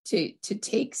lab to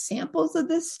take samples of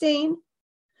this stain,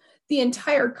 the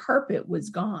entire carpet was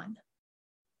gone.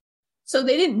 So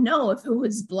they didn't know if it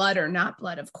was blood or not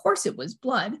blood. Of course it was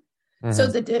blood. Mm-hmm. So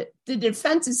the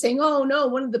defense is saying, oh no,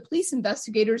 one of the police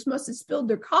investigators must have spilled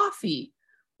their coffee.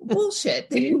 Bullshit.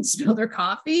 They didn't spill their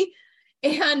coffee.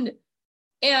 And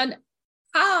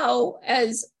how,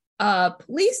 as a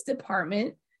police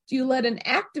department, do you let an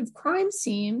active crime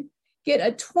scene get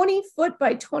a 20 foot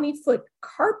by 20 foot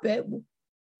carpet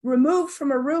removed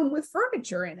from a room with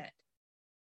furniture in it?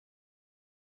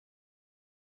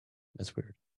 That's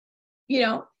weird.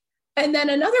 And then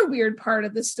another weird part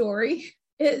of the story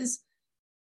is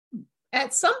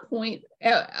at some point,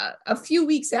 a few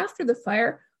weeks after the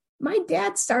fire, my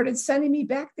dad started sending me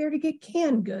back there to get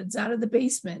canned goods out of the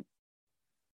basement.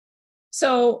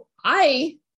 So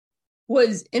I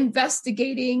was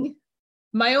investigating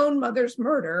my own mother's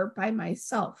murder by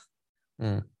myself.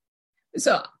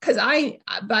 So, because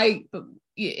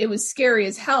it was scary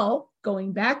as hell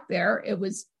going back there. It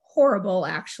was horrible,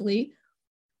 actually.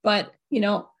 But,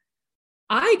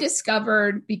 I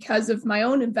discovered, because of my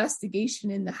own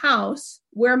investigation in the house,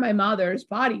 where my mother's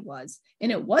body was.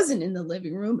 And it wasn't in the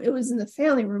living room. It was in the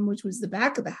family room, which was the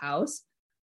back of the house.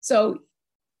 So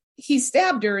he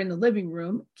stabbed her in the living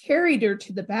room, carried her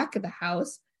to the back of the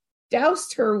house,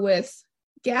 doused her with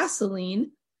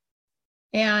gasoline,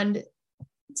 and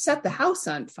set the house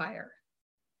on fire.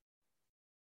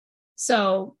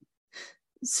 So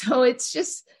it's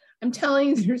just, I'm telling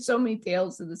you, there's so many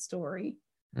tales of the story.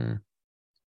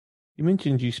 You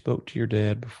mentioned you spoke to your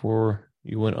dad before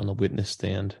you went on the witness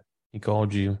stand. He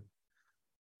called you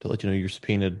to let you know you're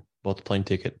subpoenaed, bought the plane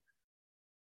ticket.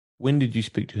 When did you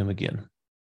speak to him again?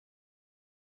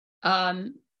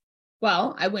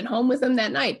 Well, I went home with him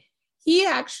that night. He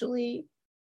actually,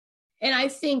 and I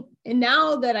think, and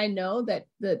now that I know that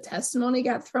the testimony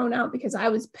got thrown out, because I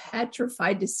was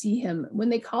petrified to see him. When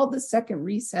they called the second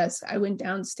recess, I went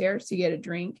downstairs to get a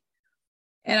drink,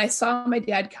 and I saw my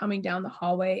dad coming down the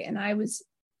hallway, and I was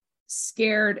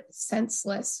scared,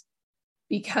 senseless,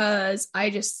 because I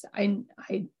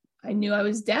knew I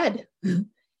was dead.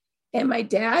 And my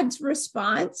dad's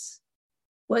response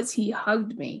was he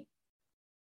hugged me.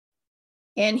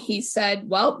 And he said,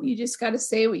 well, you just got to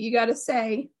say what you got to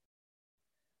say.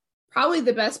 Probably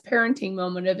the best parenting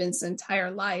moment of his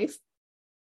entire life.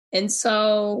 And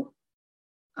so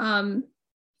I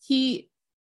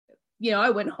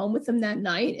went home with him that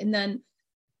night. And then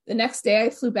the next day I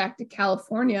flew back to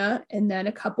California. And then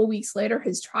a couple weeks later,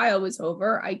 his trial was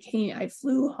over. I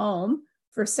flew home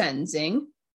for sentencing.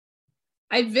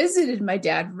 I visited my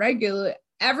dad regularly.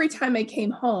 Every time I came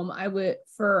home,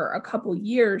 for a couple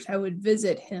years, I would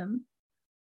visit him.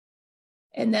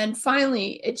 And then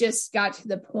finally, it just got to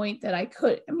the point that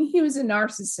he was a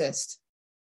narcissist.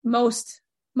 Most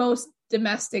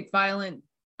domestic violent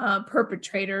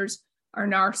perpetrators are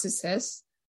narcissists.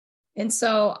 And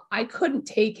so I couldn't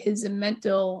take his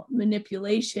mental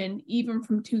manipulation, even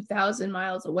from 2,000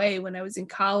 miles away when I was in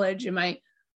college. And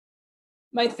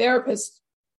my therapist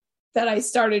that I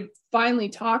started finally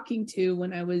talking to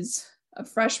when I was a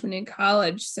freshman in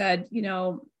college said,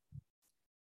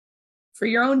 for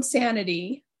your own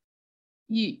sanity,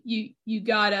 you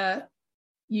gotta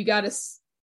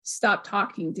stop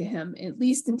talking to him, at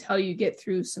least until you get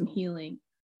through some healing.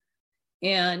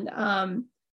 And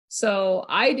so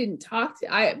I didn't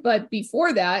but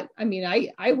before that,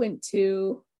 I went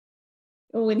to,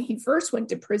 when he first went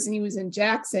to prison, he was in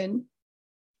Jackson,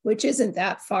 which isn't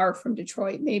that far from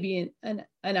Detroit, maybe an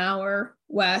hour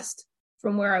west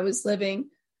from where I was living.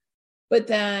 But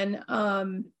then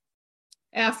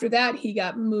after that, he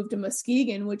got moved to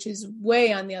Muskegon, which is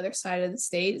way on the other side of the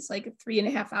state. It's like a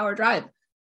 3.5 hour drive.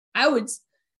 I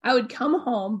would come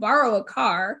home, borrow a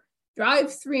car, drive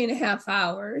 3.5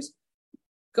 hours,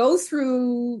 go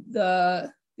through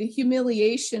the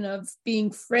humiliation of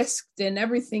being frisked and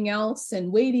everything else,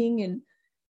 and waiting and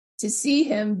to see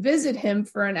him, visit him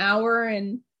for an hour,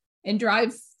 and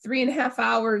drive 3.5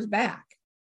 hours back.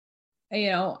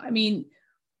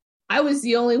 I was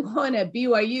the only one at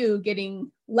BYU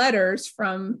getting letters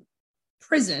from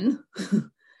prison,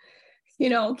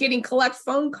 getting collect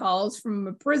phone calls from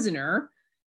a prisoner.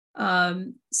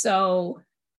 So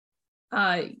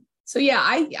yeah,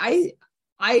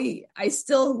 I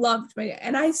still loved my dad,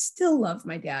 and I still love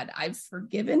my dad. I've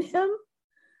forgiven him.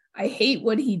 I hate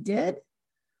what he did.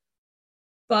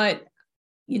 But,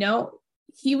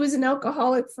 he was an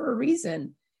alcoholic for a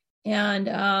reason. And,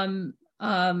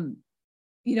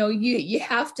 you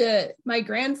have to, my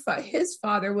grandfather, his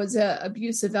father was an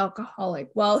abusive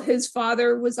alcoholic. Well, his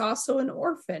father was also an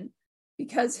orphan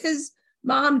because his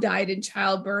mom died in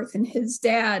childbirth, and his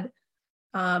dad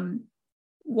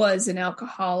was an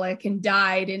alcoholic and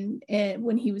died and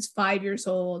when he was 5 years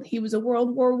old. He was a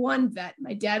World War I vet.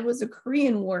 My dad was a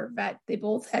Korean War vet. They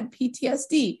both had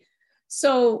PTSD.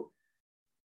 So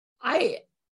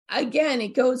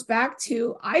it goes back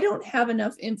to, I don't have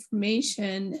enough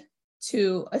information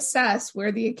to assess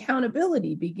where the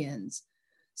accountability begins.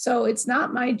 So it's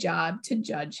not my job to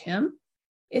judge him.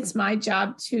 It's my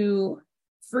job to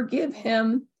forgive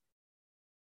him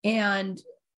and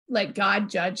let God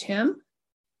judge him.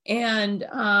 And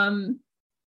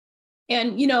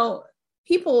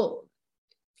people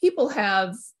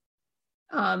have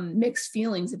mixed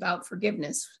feelings about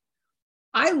forgiveness.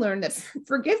 I learned that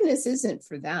forgiveness isn't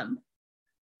for them.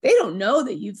 They don't know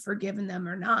that you've forgiven them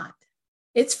or not.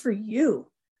 It's for you.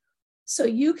 So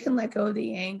you can let go of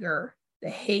the anger, the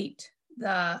hate,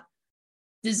 the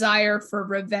desire for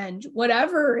revenge,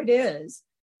 whatever it is,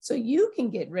 so you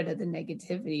can get rid of the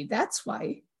negativity. That's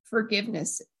why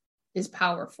forgiveness is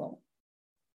powerful.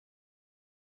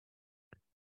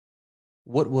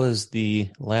 What was the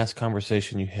last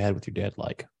conversation you had with your dad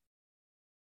like?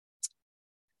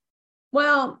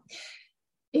 Well,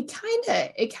 it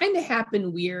kind of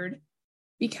happened weird,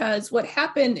 because what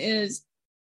happened is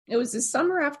it was the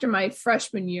summer after my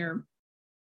freshman year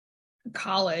of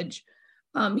college.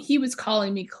 He was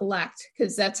calling me collect,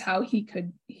 because that's how he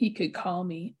could call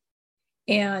me.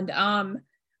 And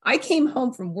I came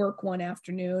home from work one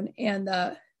afternoon, and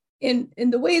in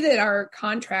the way that our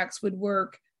contracts would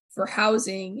work for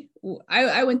housing,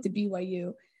 I went to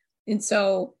BYU, and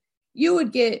so you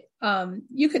would get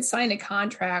you could sign a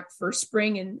contract for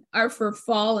for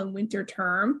fall and winter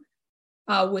term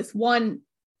with one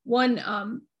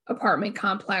apartment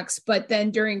complex, but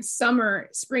then during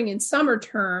spring and summer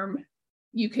term,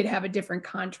 you could have a different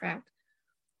contract.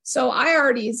 So I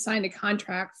already had signed a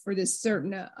contract for this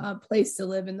certain place to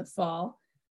live in the fall.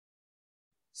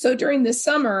 So during the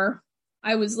summer,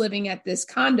 I was living at this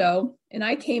condo, and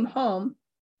I came home,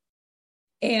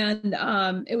 and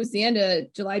it was the end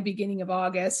of July, beginning of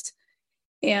August.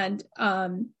 And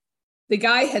the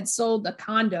guy had sold the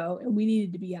condo, and we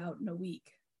needed to be out in a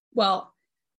week. Well,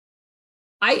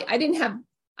 I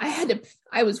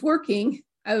was working,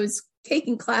 I was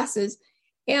taking classes,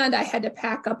 and I had to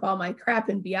pack up all my crap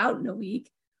and be out in a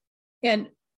week. And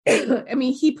I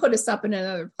mean, he put us up in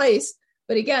another place.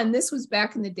 But again, this was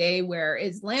back in the day where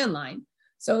it's landline.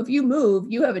 So if you move,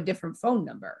 you have a different phone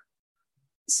number.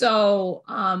 So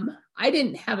I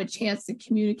didn't have a chance to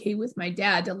communicate with my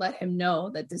dad to let him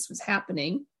know that this was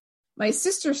happening. My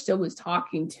sister still was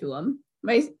talking to him.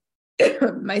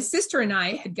 My sister and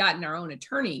I had gotten our own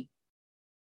attorney,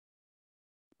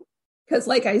 because,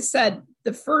 like I said,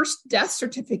 the first death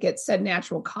certificate said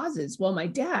natural causes. Well, my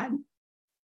dad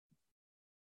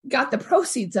got the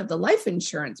proceeds of the life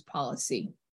insurance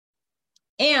policy.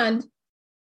 And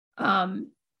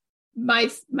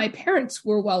my parents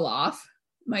were well off.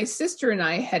 My sister and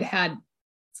I had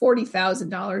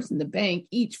 $40,000 in the bank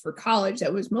each for college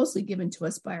that was mostly given to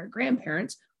us by our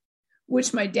grandparents,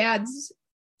 which my dad's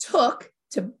took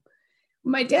to.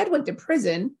 My dad went to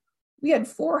prison. We had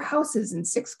 4 houses and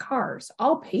 6 cars,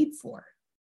 all paid for.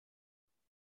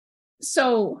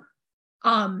 So,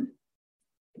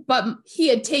 but he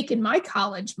had taken my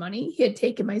college money. He had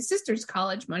taken my sister's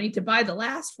college money to buy the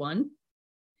last one.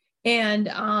 And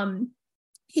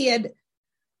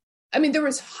there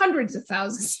was hundreds of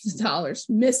thousands of dollars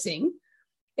missing.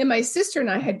 And my sister and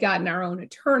I had gotten our own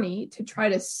attorney to try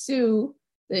to sue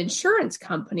the insurance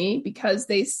company, because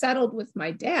they settled with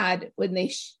my dad when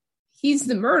he's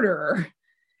the murderer.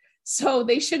 So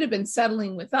they should have been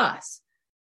settling with us.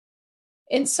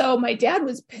 And so my dad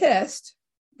was pissed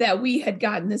that we had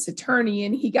gotten this attorney,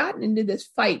 and he got into this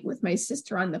fight with my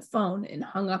sister on the phone and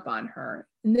hung up on her.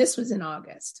 And this was in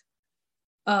August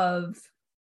of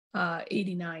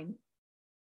 89.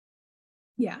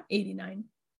 Yeah, 89.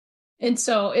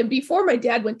 And before my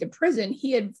dad went to prison,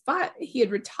 he had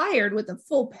retired with a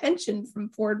full pension from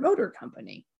Ford Motor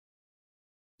Company.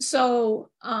 So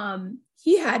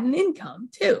he had an income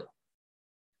too.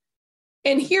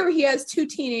 And here he has 2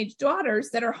 teenage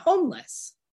daughters that are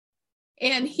homeless,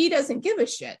 and he doesn't give a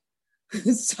shit.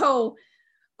 So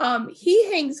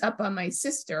he hangs up on my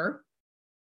sister,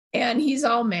 and he's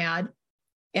all mad.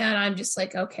 And I'm just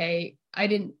like, okay, I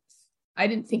didn't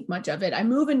think much of it. I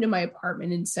move into my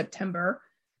apartment in September.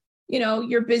 You know,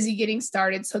 you're busy getting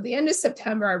started. So the end of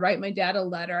September, I write my dad a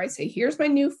letter. I say, here's my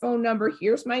new phone number.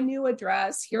 Here's my new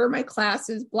address. Here are my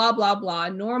classes, blah, blah, blah.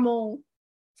 Normal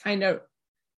kind of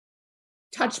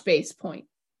touch base point.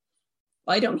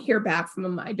 Well, I don't hear back from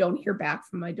him. I don't hear back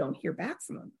from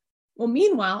him. Well,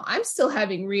 meanwhile, I'm still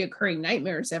having reoccurring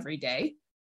nightmares every day,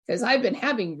 because I've been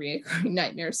having reoccurring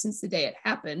nightmares since the day it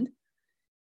happened.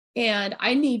 And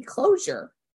I need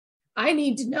closure. I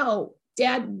need to know,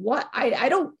 Dad, what I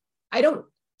don't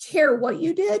care what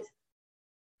you did.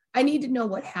 I need to know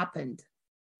what happened.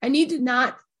 I need to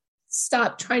not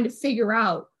stop trying to figure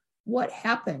out what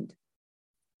happened.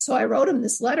 So I wrote him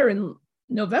this letter in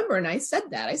November, and I said,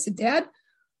 Dad,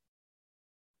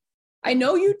 I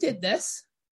know you did this.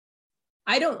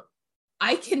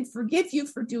 I can forgive you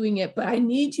for doing it, but I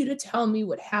need you to tell me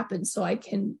what happened so I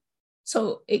can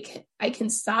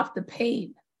stop the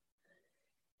pain.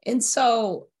 And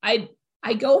so I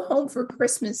go home for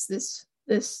Christmas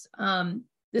this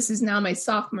This is now my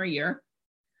sophomore year.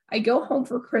 I go home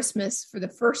for Christmas. For the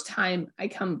first time I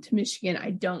come to Michigan,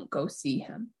 I don't go see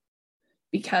him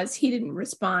because he didn't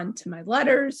respond to my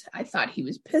letters. I thought he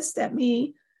was pissed at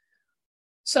me.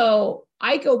 So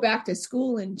I go back to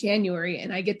school in January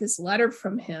and I get this letter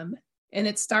from him. And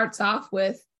it starts off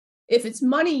with, if it's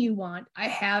money you want, I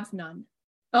have none.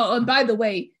 Oh, and by the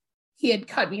way, he had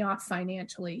cut me off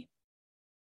financially.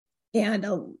 And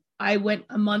I went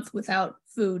a month without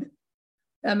food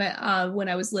when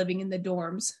I was living in the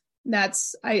dorms.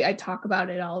 That's, I talk about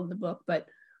it all in the book. But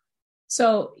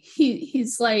so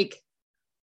he's like,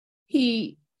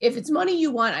 if it's money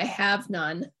you want, I have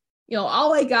none.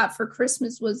 All I got for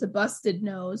Christmas was a busted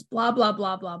nose, blah, blah,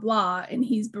 blah, blah, blah. And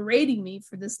he's berating me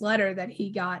for this letter that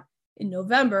he got in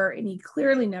November. And he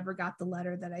clearly never got the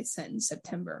letter that I sent in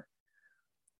September.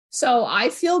 So I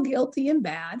feel guilty and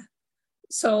bad.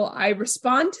 So I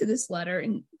respond to this letter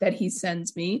that he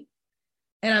sends me.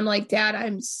 And I'm like, Dad,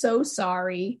 I'm so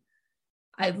sorry.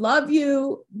 I love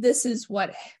you. This is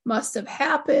what must have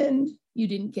happened. You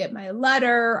didn't get my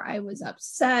letter. I was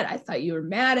upset. I thought you were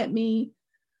mad at me.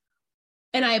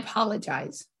 And I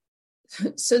apologize.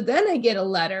 So then I get a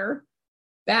letter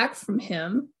back from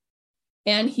him,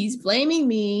 and he's blaming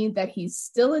me that he's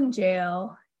still in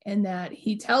jail and that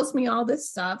he tells me all this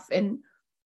stuff. And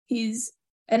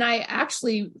I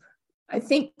actually, I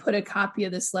think, put a copy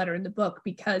of this letter in the book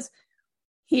because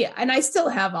and I still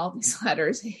have all these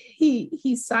letters.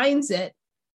 He signs it,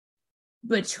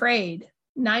 betrayed,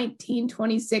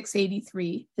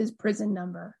 192683, his prison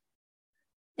number.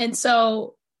 And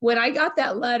so when I got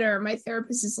that letter, my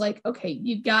therapist is like, okay,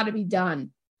 you got to be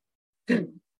done.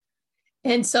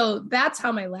 And so that's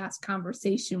how my last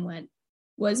conversation went,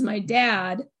 was my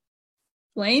dad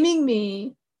blaming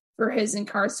me for his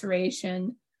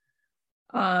incarceration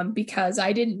because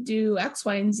I didn't do X,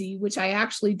 Y, and Z, which I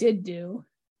actually did do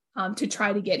to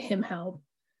try to get him help.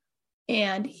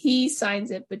 And he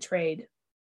signs it betrayed.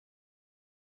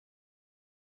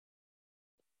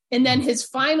 And then his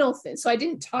final thing, so I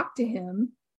didn't talk to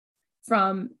him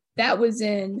that was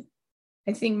in,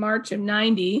 I think, March of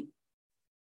 90.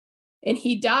 And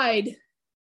he died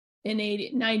in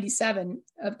 97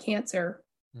 of cancer.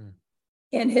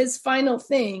 And his final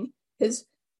thing, his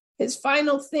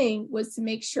final thing was to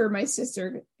make sure my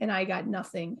sister and I got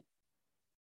nothing.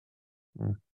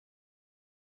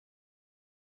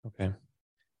 Okay.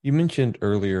 You mentioned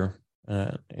earlier,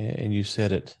 and you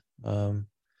said it, when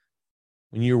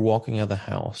you were walking out of the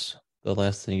house, the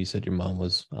last thing you said to your mom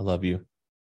was, I love you.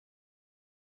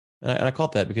 And I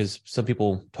caught that because some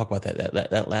people talk about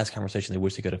that last conversation. They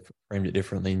wish they could have framed it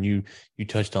differently. And you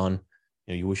touched on,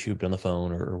 you wish you had been on the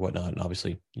phone or whatnot. And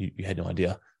obviously you had no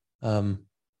idea. But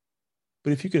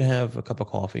if you could have a cup of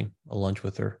coffee, a lunch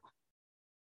with her,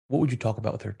 what would you talk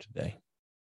about with her today?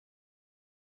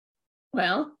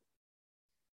 Well,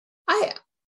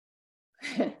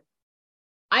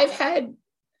 I've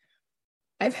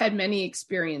had many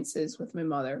experiences with my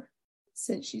mother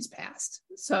since she's passed.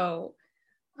 So,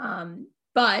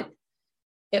 but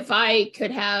if I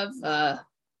could have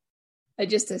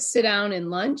just a sit down and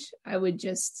lunch, I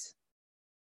just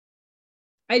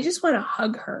want to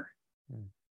hug her.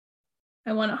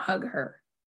 I want to hug her.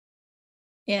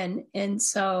 And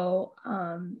so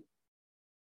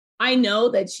I know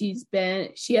that she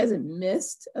hasn't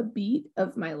missed a beat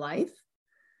of my life.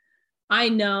 I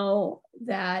know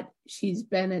that she's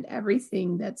been at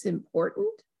everything that's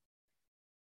important.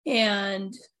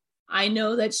 And I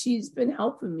know that she's been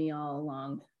helping me all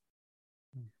along.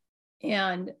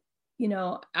 And,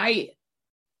 I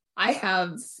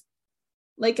have,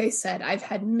 like I said, I've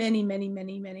had many, many,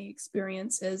 many, many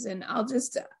experiences, and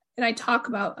I talk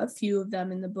about a few of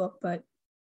them in the book, but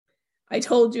I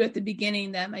told you at the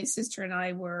beginning that my sister and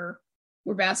I were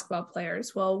basketball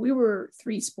players. Well, we were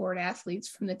 3-sport athletes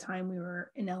from the time we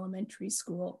were in elementary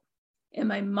school. And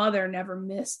my mother never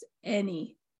missed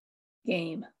any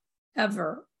game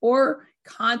ever, or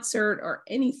concert or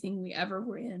anything we ever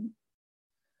were in.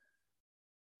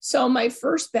 So my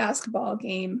first basketball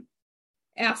game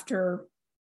after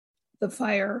the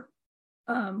fire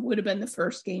would have been the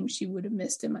first game she would have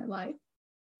missed in my life.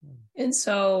 And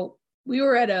so we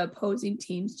were at an opposing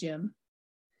team's gym.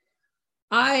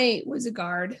 I was a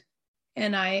guard,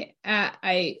 and I'm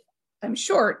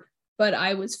short, but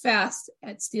I was fast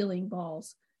at stealing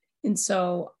balls. And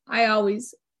so I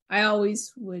always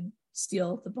would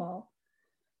steal the ball.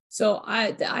 So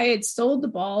I had stole the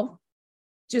ball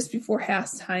just before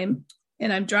halftime,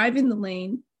 and I'm driving the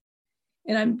lane,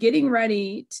 and I'm getting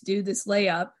ready to do this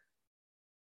layup.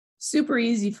 Super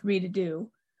easy for me to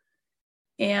do.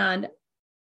 And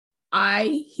I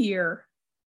hear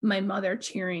my mother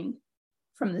cheering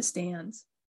from the stands.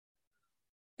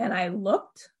 And I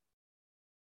looked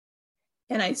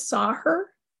and I saw her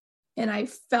and I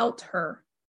felt her.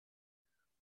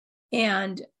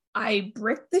 And I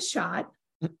bricked the shot.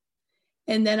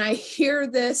 And then I hear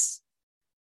this,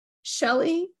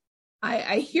 Shelly,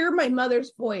 I hear my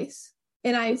mother's voice.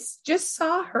 And I just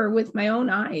saw her with my own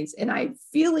eyes, and I'm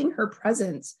feeling her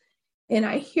presence. And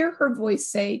I hear her voice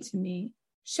say to me,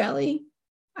 Shelly,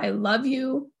 I love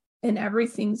you, and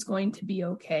everything's going to be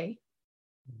okay.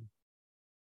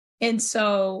 And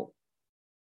so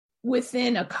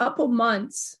within a couple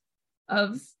months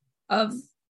of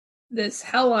this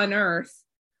hell on earth,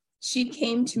 she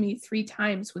came to me 3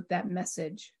 times with that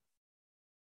message.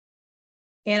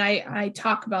 And I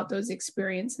talk about those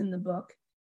experiences in the book.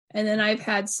 And then I've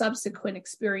had subsequent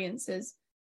experiences.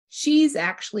 She's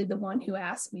actually the one who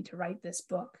asked me to write this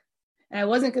book. And I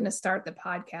wasn't going to start the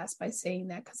podcast by saying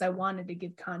that because I wanted to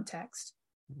give context.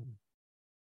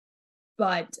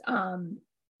 But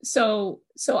so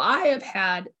I have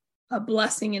had a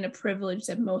blessing and a privilege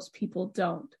that most people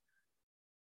don't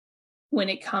when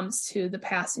it comes to the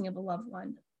passing of a loved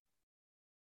one.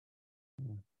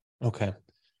 Okay.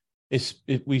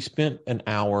 We spent an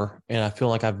hour, and I feel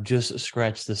like I've just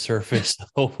scratched the surface.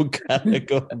 So we gotta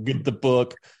go get the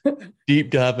book, deep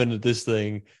dive into this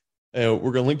thing. We're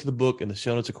gonna link to the book in the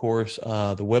show notes, of course.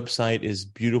 The website is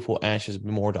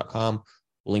beautifulashesmemoir.com.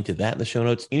 We'll link to that in the show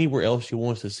notes. Anywhere else you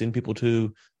want us to send people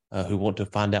to who want to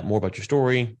find out more about your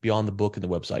story beyond the book and the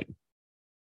website?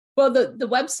 Well, the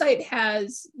website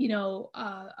has,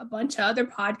 a bunch of other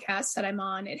podcasts that I'm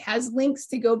on. It has links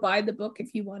to go buy the book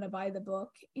if you want to buy the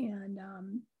book. And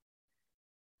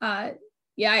I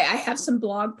have some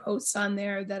blog posts on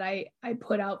there that I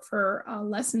put out for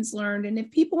lessons learned. And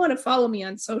if people want to follow me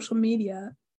on social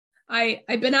media,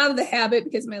 I've been out of the habit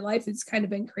because my life has kind of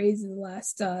been crazy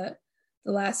the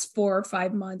last 4 or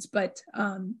 5 months. But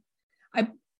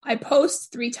I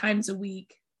post 3 times a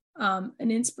week. An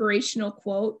inspirational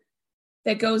quote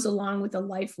that goes along with a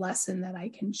life lesson that I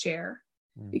can share,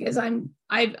 because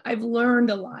I've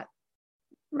learned a lot,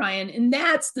 Ryan, and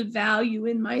that's the value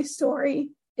in my story,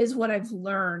 is what I've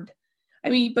learned.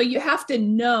 I mean, but you have to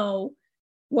know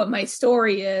what my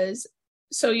story is,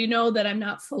 so you know that I'm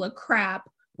not full of crap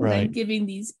when I'm giving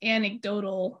these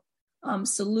anecdotal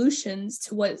solutions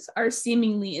to what are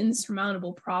seemingly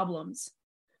insurmountable problems.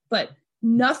 But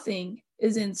nothing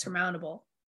is insurmountable.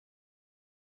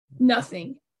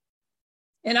 Nothing.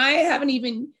 And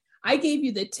I gave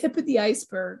you the tip of the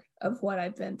iceberg of what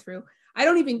I've been through. I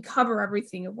don't even cover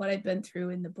everything of what I've been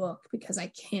through in the book because I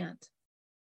can't.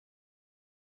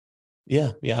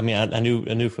 Yeah. I mean, I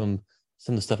knew from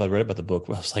some of the stuff I read about the book,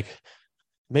 I was like,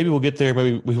 maybe we'll get there,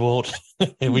 maybe we won't.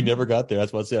 And we never got there.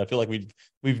 That's what I said. I feel like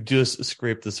we've just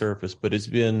scraped the surface, but it's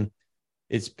been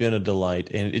a delight,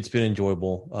 and it's been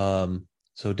enjoyable.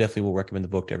 So definitely we'll recommend the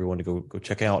book to everyone to go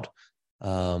check out.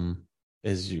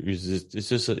 It's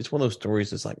one of those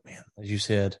stories that's like, man, as you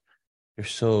said,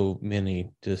 there's so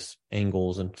many just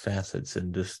angles and facets,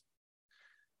 and just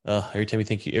every time I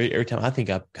think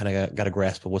I've kind of got a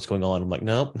grasp of what's going on, I'm like,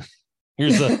 nope,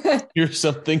 here's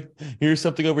something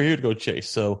over here to go chase.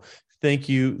 So thank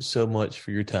you so much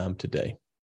for your time today.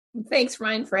 Thanks,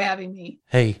 Ryan, for having me.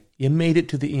 Hey, you made it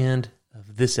to the end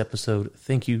of this episode.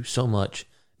 Thank you so much.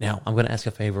 Now, I'm going to ask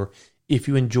a favor. If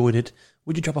you enjoyed it,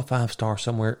 would you drop a 5-star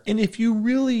somewhere? And if you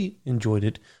really enjoyed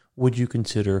it, would you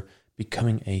consider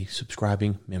becoming a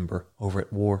subscribing member over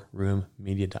at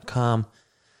warroommedia.com?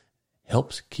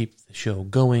 Helps keep the show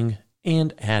going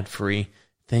and ad-free.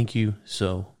 Thank you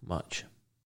so much.